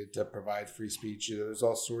obligated to provide free speech? There's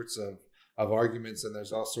all sorts of arguments and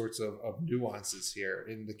there's all sorts of nuances here.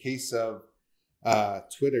 In the case of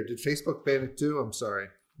Twitter, did Facebook ban it too? I'm sorry.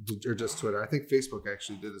 Or just Twitter? I think Facebook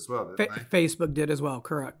actually did as well, didn't they? Facebook did as well,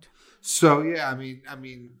 correct. So yeah, I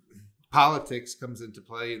mean, politics comes into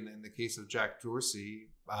play in the case of Jack Dorsey.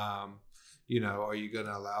 Are you going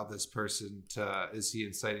to allow this person to? Is he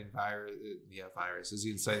inciting virus? Yeah, virus. Is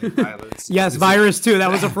he inciting violence? Yes, virus too. That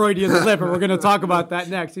was a Freudian slip, and we're going to talk about that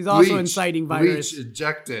next. He's also inciting virus.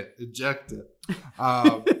 Eject it.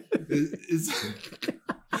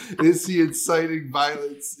 Is he inciting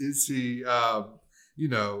violence? Is he?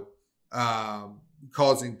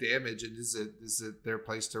 Causing damage, and is it their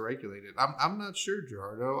place to regulate it? I'm not sure,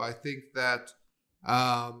 Gerardo. I think that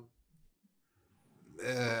I'm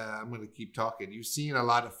going to keep talking. You've seen a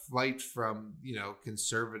lot of flight from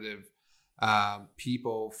conservative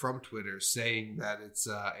people from Twitter saying that it's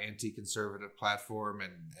an anti-conservative platform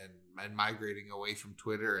and migrating away from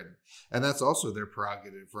Twitter, and that's also their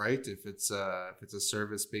prerogative, right? If it's a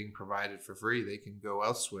service being provided for free, they can go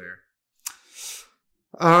elsewhere.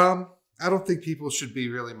 I don't think people should be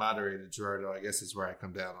really moderated, Gerardo, I guess is where I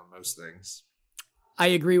come down on most things. I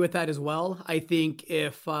agree with that as well. I think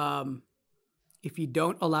if you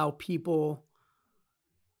don't allow people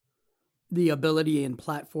the ability and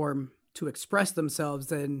platform to express themselves,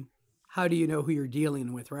 then how do you know who you're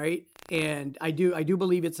dealing with, right? And I do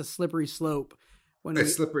believe it's a slippery slope.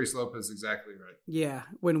 Slippery slope is exactly right. Yeah,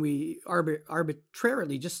 when we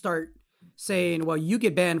arbitrarily just start saying, well, you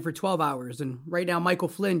get banned for 12 hours. And right now, Michael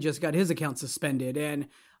Flynn just got his account suspended. And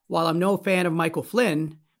while I'm no fan of Michael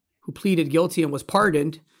Flynn, who pleaded guilty and was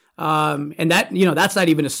pardoned, and that, that's not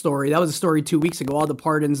even a story. That was a story 2 weeks ago, all the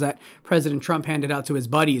pardons that President Trump handed out to his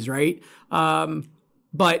buddies, right?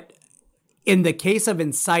 But in the case of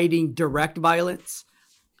inciting direct violence,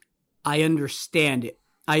 I understand it.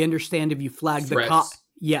 I understand if you flag the cop.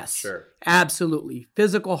 Yes, sure. Absolutely.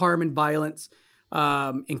 Physical harm and violence.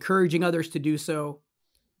 Encouraging others to do so.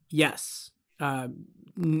 Yes.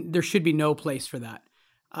 There should be no place for that.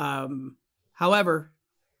 However,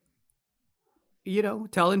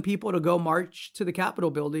 telling people to go march to the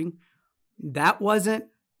Capitol building, that wasn't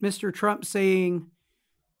Mr. Trump saying,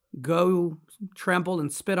 go trample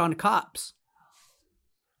and spit on cops.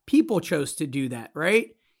 people chose to do that,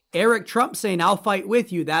 right? Eric Trump saying, I'll fight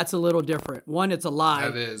with you. That's a little different. One, it's a lie.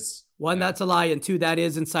 That is. One, that's a lie. And two, that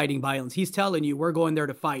is inciting violence. He's telling you, we're going there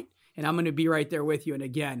to fight and I'm going to be right there with you. And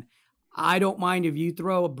again, I don't mind if you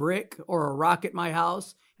throw a brick or a rock at my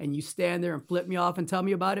house and you stand there and flip me off and tell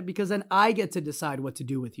me about it, because then I get to decide what to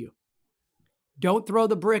do with you. Don't throw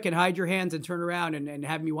the brick and hide your hands and turn around and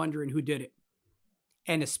have me wondering who did it.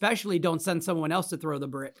 And especially don't send someone else to throw the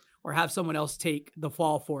brick or have someone else take the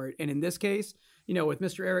fall for it. And in this case, with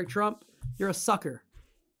Mr. Eric Trump, you're a sucker.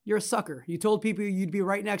 You're a sucker. You told people you'd be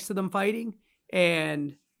right next to them fighting,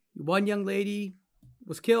 and one young lady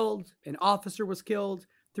was killed, an officer was killed,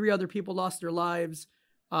 3 other people lost their lives.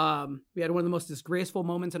 We had one of the most disgraceful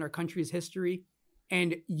moments in our country's history,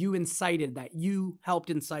 and you incited that. You helped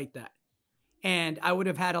incite that. And I would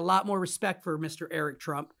have had a lot more respect for Mr. Eric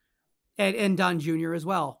Trump and Don Jr. as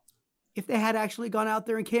well if they had actually gone out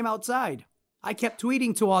there and came outside. I kept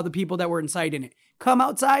tweeting to all the people that were inciting it. Come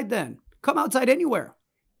outside then. Come outside anywhere.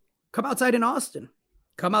 Come outside in Austin.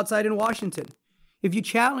 Come outside in Washington. If you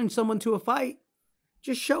challenge someone to a fight,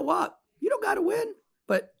 just show up. You don't got to win,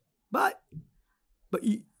 but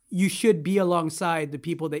you should be alongside the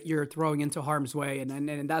people that you're throwing into harm's way.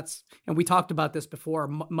 And we talked about this before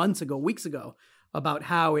months ago, weeks ago, about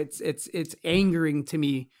how it's angering to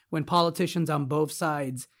me when politicians on both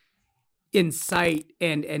sides incite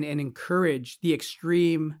and encourage the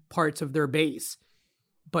extreme parts of their base,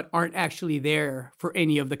 but aren't actually there for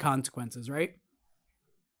any of the consequences, right?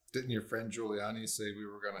 Didn't your friend Giuliani say we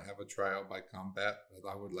were going to have a trial by combat?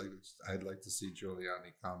 I'd like to see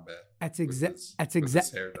Giuliani combat. That's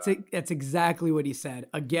exactly what he said.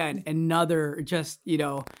 Again, another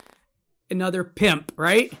pimp,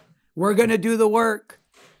 right? We're going to do the work.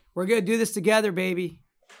 We're going to do this together, baby.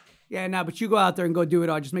 Yeah, no, but you go out there and go do it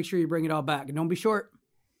all. Just make sure you bring it all back and don't be short.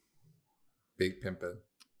 Big pimpin'.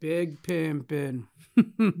 Big pimpin'.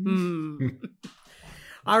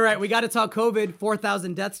 All right, we got to talk COVID.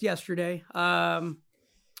 4,000 deaths yesterday. For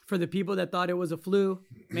the people that thought it was a flu,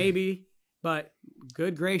 maybe, but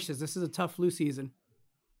good gracious, this is a tough flu season.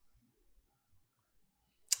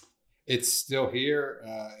 It's still here.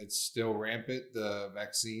 It's still rampant. The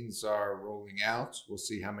vaccines are rolling out. We'll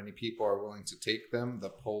see how many people are willing to take them. The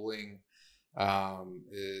polling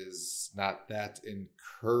is not that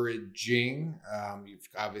encouraging. You've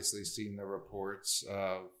obviously seen the reports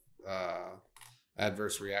of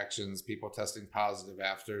adverse reactions, people testing positive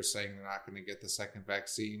after, saying they're not going to get the second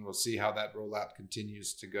vaccine. We'll see how that rollout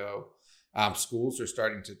continues to go. Schools are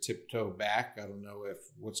starting to tiptoe back. I don't know if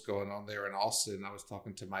what's going on there in Austin. I was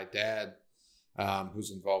talking to my dad,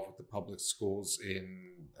 who's involved with the public schools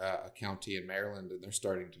in a county in Maryland, and they're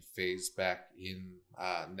starting to phase back in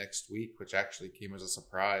next week, which actually came as a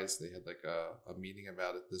surprise. They had like a meeting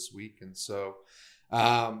about it this week. And so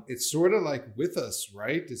it's sort of like with us,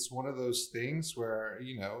 right? It's one of those things where,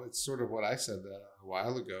 it's sort of what I said a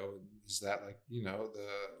while ago, is that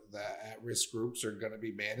the at-risk groups are going to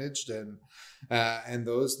be managed, and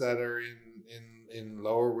those that are in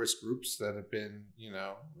lower risk groups that have been,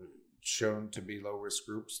 shown to be low risk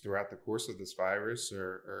groups throughout the course of this virus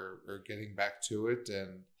are getting back to it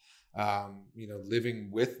and, living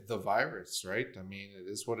with the virus, right? I mean, it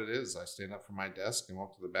is what it is. I stand up from my desk and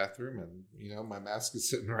walk to the bathroom and, my mask is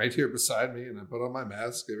sitting right here beside me and I put on my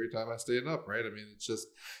mask every time I stand up, right? I mean, it's just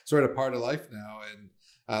sort of part of life now. And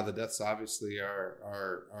the deaths obviously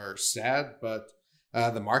are sad, but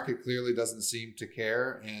the market clearly doesn't seem to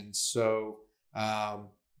care. And so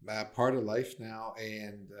part of life now.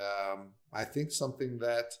 And I think something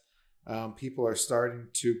that people are starting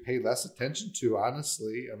to pay less attention to,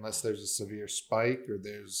 honestly, unless there's a severe spike or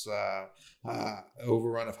there's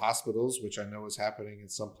overrun of hospitals, which I know is happening in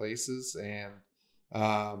some places. And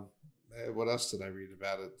what else did I read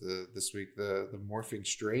about it this week? The morphing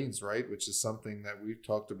strains, right? Which is something that we've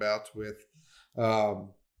talked about with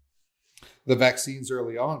the vaccines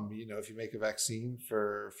early on. If you make a vaccine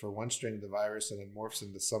for one strain of the virus and it morphs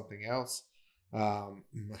into something else,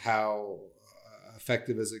 how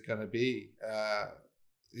effective is it going to be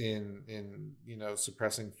in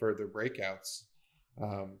suppressing further breakouts?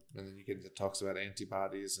 And then you get into talks about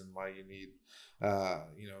antibodies and why you need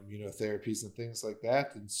immunotherapies and things like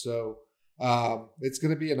that. And so it's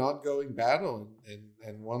going to be an ongoing battle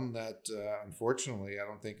and one that unfortunately I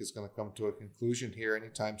don't think is going to come to a conclusion here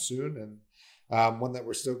anytime soon, and one that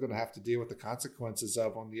we're still going to have to deal with the consequences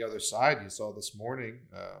of on the other side. You saw this morning,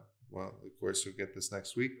 well, of course we'll get this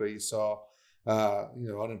next week, but you saw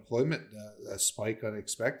unemployment spike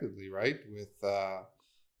unexpectedly, right? With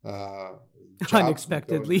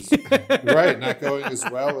unexpectedly, not going as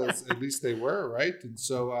well as at least they were, right? And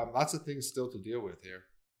so lots of things still to deal with here.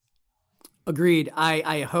 Agreed.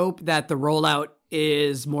 I hope that the rollout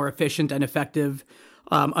is more efficient and effective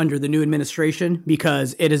under the new administration,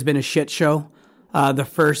 because it has been a shit show the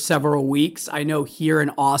first several weeks. I know here in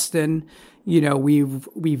Austin,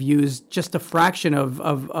 we've used just a fraction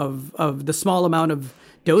of the small amount of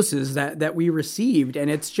doses that we received,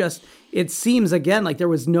 and it seems again like there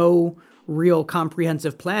was no real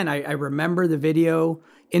comprehensive plan. I remember the video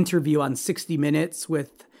interview on 60 Minutes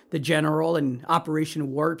with the general and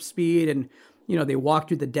Operation Warp Speed, and they walked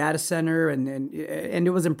through the data center, and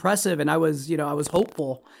it was impressive, and I was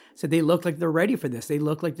hopeful. So they look like they're ready for this. They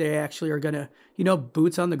look like they actually are gonna,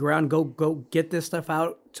 boots on the ground, go get this stuff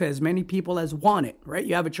out to as many people as want it, right?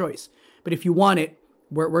 You have a choice, but if you want it,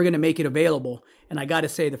 we're gonna make it available. And I got to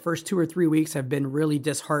say, the first 2 or 3 weeks have been really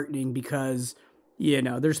disheartening, because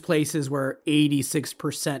there's places where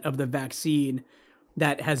 86% of the vaccine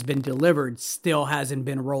that has been delivered still hasn't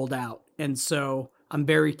been rolled out. And so I'm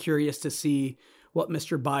very curious to see what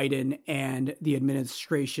Mr. Biden and the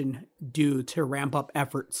administration do to ramp up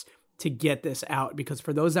efforts to get this out. Because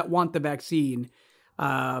for those that want the vaccine,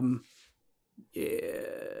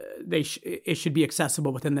 it should be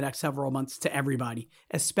accessible within the next several months to everybody,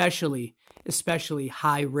 especially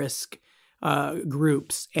high risk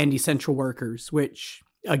groups and essential workers, which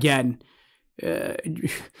again,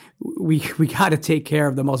 we got to take care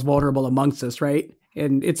of the most vulnerable amongst us, right?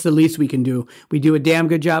 And it's the least we can do. We do a damn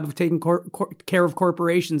good job of taking care of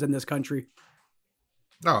corporations in this country.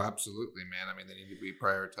 Oh, absolutely, man. I mean, they need to be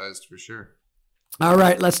prioritized for sure. All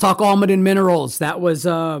right, let's talk Almaden Minerals. That was,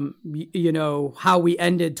 how we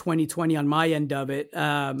ended 2020 on my end of it.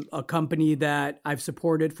 A company that I've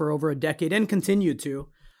supported for over a decade and continue to.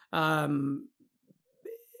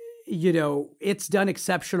 It's done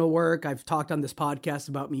exceptional work. I've talked on this podcast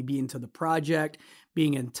about me being to the project,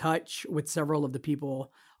 being in touch with several of the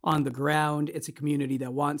people on the ground. It's a community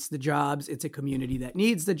that wants the jobs. It's a community that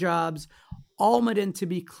needs the jobs. Almaden, to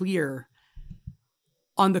be clear,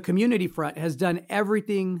 on the community front, has done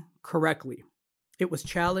everything correctly. It was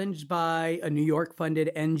challenged by a New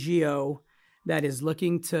York-funded NGO that is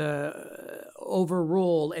looking to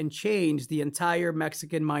overrule and change the entire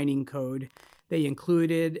Mexican mining code. They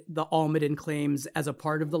included the Almaden claims as a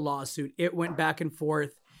part of the lawsuit. It went back and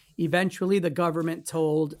forth. Eventually, the government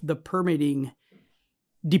told the permitting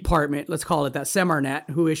department, let's call it that,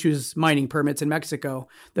 Semarnat, who issues mining permits in Mexico.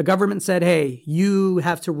 The government said, hey, you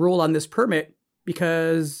have to rule on this permit,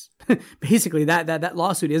 because basically that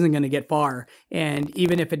lawsuit isn't going to get far. And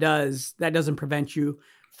even if it does, that doesn't prevent you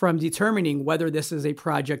from determining whether this is a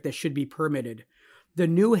project that should be permitted. The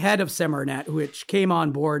new head of Semarnat, which came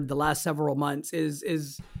on board the last several months,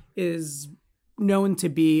 is known to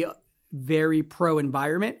be very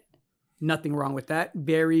pro-environment. Nothing wrong with that.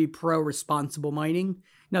 Very pro-responsible mining.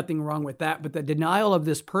 Nothing wrong with that. But the denial of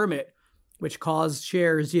this permit, which caused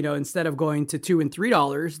shares, instead of going to $2 and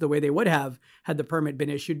 $3 the way they would have had the permit been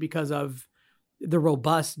issued, because of the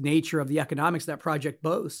robust nature of the economics that project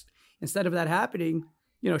boasts. Instead of that happening,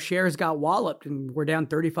 shares got walloped and were down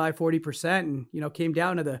 35, 40% and, came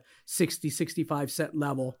down to the 60, 65 cent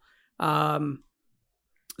level.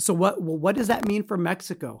 So what does that mean for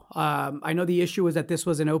Mexico? I know the issue was that this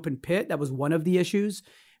was an open pit. That was one of the issues.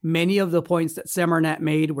 Many of the points that Semarnat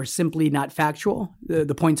made were simply not factual.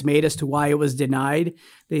 The points made as to why it was denied.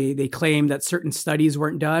 They claimed that certain studies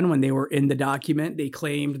weren't done when they were in the document. They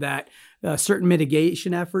claimed that certain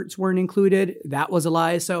mitigation efforts weren't included. That was a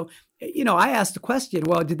lie. So, I asked the question,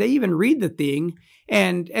 well, did they even read the thing?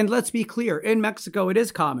 And let's be clear, in Mexico, it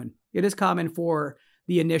is common. It is common for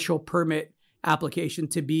the initial permit application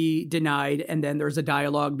to be denied. And then there's a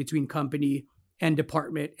dialogue between company and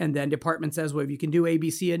department. And then department says, well, if you can do A, B,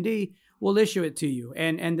 C, and D, we'll issue it to you.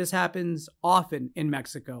 And this happens often in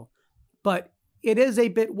Mexico. But it is a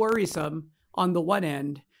bit worrisome on the one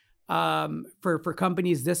end for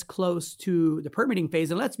companies this close to the permitting phase.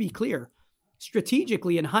 And let's be clear,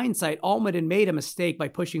 strategically, in hindsight, Almaden made a mistake by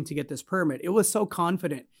pushing to get this permit. It was so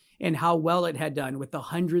confident in how well it had done with the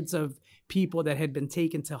hundreds of people that had been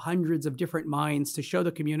taken to hundreds of different mines to show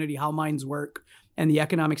the community how mines work and the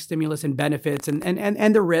economic stimulus and benefits and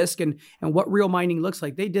the risk and what real mining looks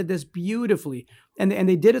like. They did this beautifully. And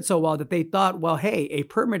they did it so well that they thought, well, hey, a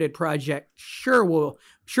permitted project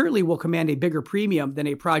surely will command a bigger premium than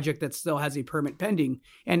a project that still has a permit pending.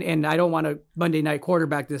 And I don't want to Monday night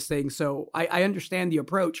quarterback this thing. So I understand the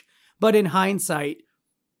approach. But in hindsight,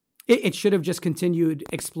 it should have just continued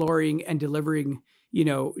exploring and delivering,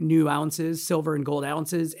 new ounces, silver and gold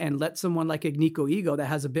ounces, and let someone like Agnico Eagle that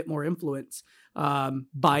has a bit more influence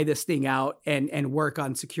buy this thing out and work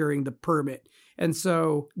on securing the permit. And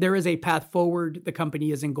so there is a path forward. The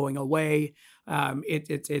company isn't going away.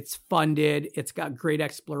 It's funded. It's got great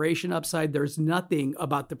exploration upside. There's nothing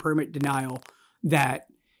about the permit denial that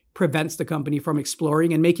prevents the company from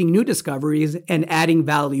exploring and making new discoveries and adding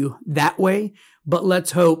value that way. But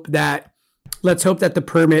let's hope that the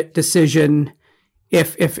permit decision,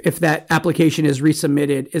 if that application is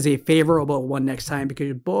resubmitted, is a favorable one next time,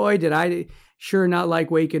 because boy, did I sure not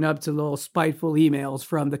like waking up to little spiteful emails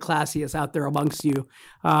from the classiest out there amongst you,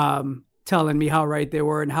 telling me how right they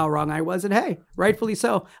were and how wrong I was. And hey, rightfully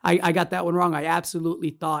so. I got that one wrong. I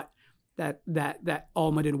absolutely thought that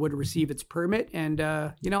Almaden would receive its permit. And,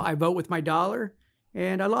 I vote with my dollar,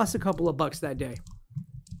 and I lost a couple of bucks that day.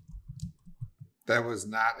 That was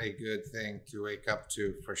not a good thing to wake up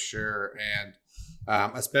to, for sure. And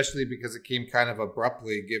especially because it came kind of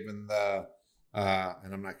abruptly, given the,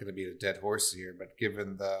 and I'm not going to beat a dead horse here, but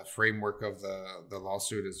given the framework of the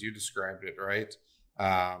lawsuit as you described it, right?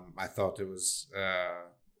 I thought it was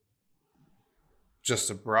just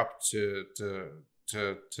abrupt to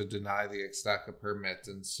deny the Ixtaca permit.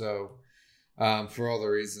 And so for all the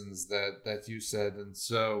reasons that you said. And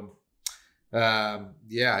so,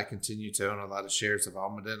 I continue to own a lot of shares of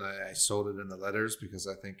Almaden. I sold it in the letters because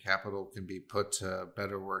I think capital can be put to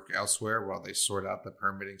better work elsewhere while they sort out the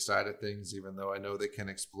permitting side of things, even though I know they can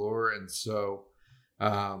explore. And so,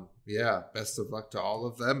 best of luck to all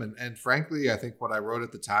of them. And frankly, I think what I wrote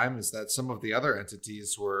at the time is that some of the other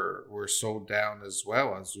entities were sold down as well,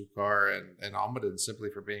 on Zukar and Almaden, simply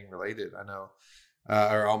for being related. I know,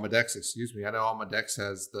 or Almadex, excuse me. I know Almadex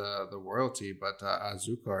has the royalty, but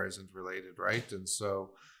Zukar isn't related, right? And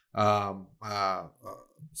so,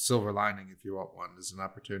 silver lining, if you want one, is an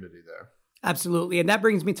opportunity there. Absolutely. And that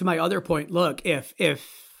brings me to my other point. Look, if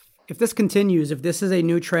this continues, if this is a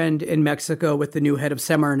new trend in Mexico with the new head of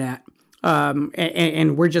Semarnat,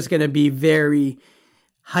 and we're just going to be very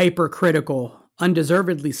hypercritical,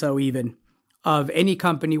 undeservedly so even, of any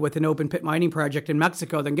company with an open pit mining project in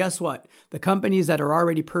Mexico, then guess what? The companies that are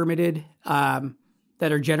already permitted, that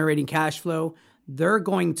are generating cash flow, they're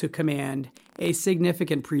going to command a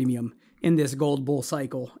significant premium in this gold bull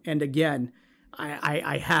cycle. And again,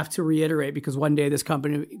 I have to reiterate, because one day this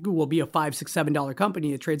company will be a $5, $6, $7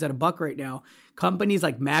 company. It trades at $1 right now. Companies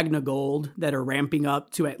like Magna Gold that are ramping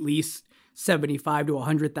up to at least 75 to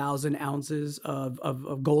 100,000 ounces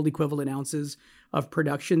of gold equivalent ounces of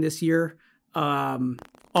production this year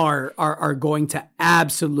are going to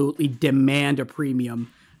absolutely demand a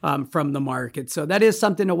premium from the market. So that is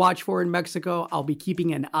something to watch for in Mexico. I'll be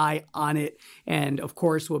keeping an eye on it. And of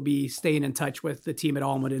course, we'll be staying in touch with the team at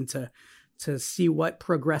Almaden to see what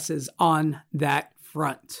progresses on that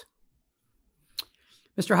front.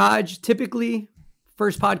 Mr. Hodge, typically,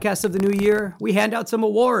 first podcast of the new year, we hand out some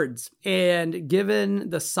awards. And given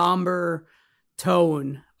the somber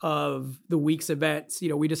tone of the week's events,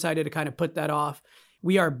 we decided to kind of put that off.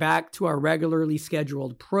 We are back to our regularly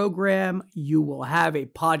scheduled program. You will have a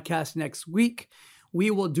podcast next week. We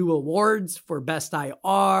will do awards for Best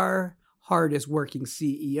IR, Hardest Working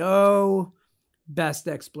CEO, Best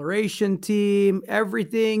Exploration Team,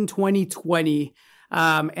 everything 2020.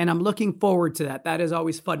 And I'm looking forward to that. That is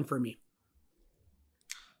always fun for me.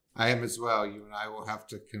 I am as well. You and I will have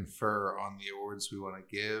to confer on the awards we want to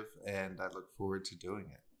give, and I look forward to doing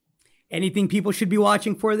it. Anything people should be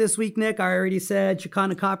watching for this week, Nick? I already said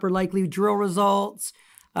Chicana Copper likely drill results,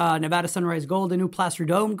 Nevada Sunrise Gold and New Placer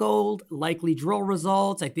Dome Gold, likely drill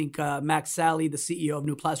results. I think Max Sally, the CEO of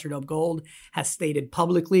New Placer Dome Gold, has stated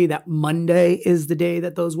publicly that Monday is the day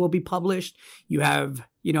that those will be published. You have,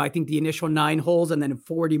 I think the initial 9 holes and then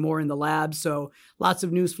 40 more in the lab. So lots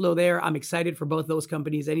of news flow there. I'm excited for both those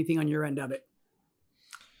companies. Anything on your end of it?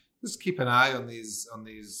 Just keep an eye on these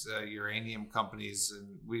uranium companies,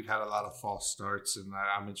 and we've had a lot of false starts, and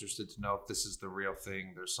I'm interested to know if this is the real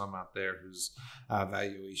thing. There's some out there whose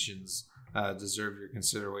valuations deserve your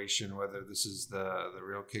consideration, whether this is the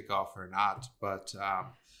real kickoff or not. But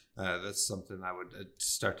that's something I would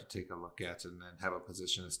start to take a look at, and then have a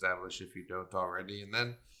position established if you don't already. And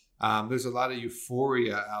then there's a lot of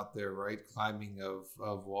euphoria out there, right? Climbing of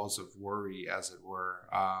walls of worry, as it were.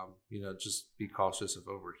 Just be cautious of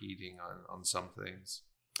overheating on some things.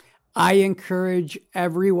 I encourage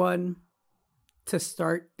everyone to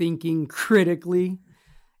start thinking critically,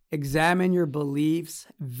 examine your beliefs,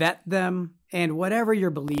 vet them, and whatever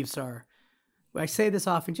your beliefs are. I say this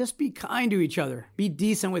often, just be kind to each other, be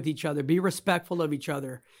decent with each other, be respectful of each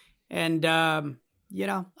other. And, I'm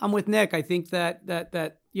with Nick. I think that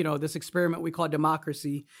this experiment we call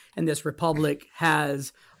democracy and this republic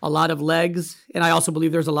has a lot of legs. And I also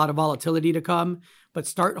believe there's a lot of volatility to come, but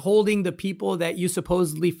start holding the people that you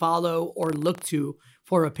supposedly follow or look to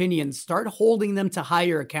for opinions, start holding them to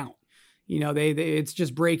higher account. It's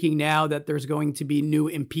just breaking now that there's going to be new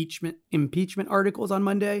impeachment articles on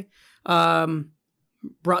Monday,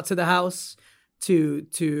 brought to the House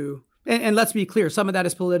and let's be clear, some of that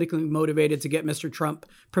is politically motivated to get Mr. Trump,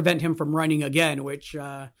 prevent him from running again, which,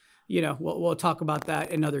 we'll talk about that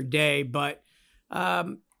another day. But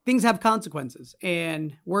things have consequences,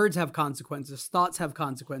 and words have consequences. Thoughts have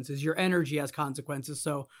consequences. Your energy has consequences.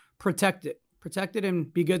 So protect it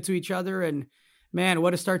and be good to each other. And man,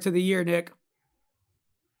 what a start to the year, Nick.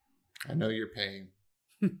 I know your pain.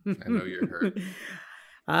 I know you're hurt.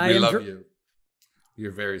 We love you.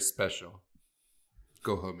 You're very special.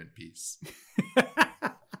 Go home in peace.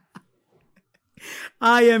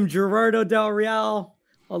 I am Gerardo Del Real,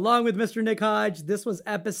 along with Mr. Nick Hodge. This was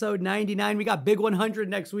episode 99. We got Big 100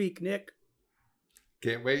 next week, Nick.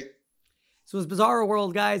 Can't wait. This was Bizarro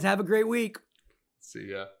World, guys. Have a great week. See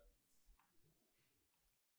ya.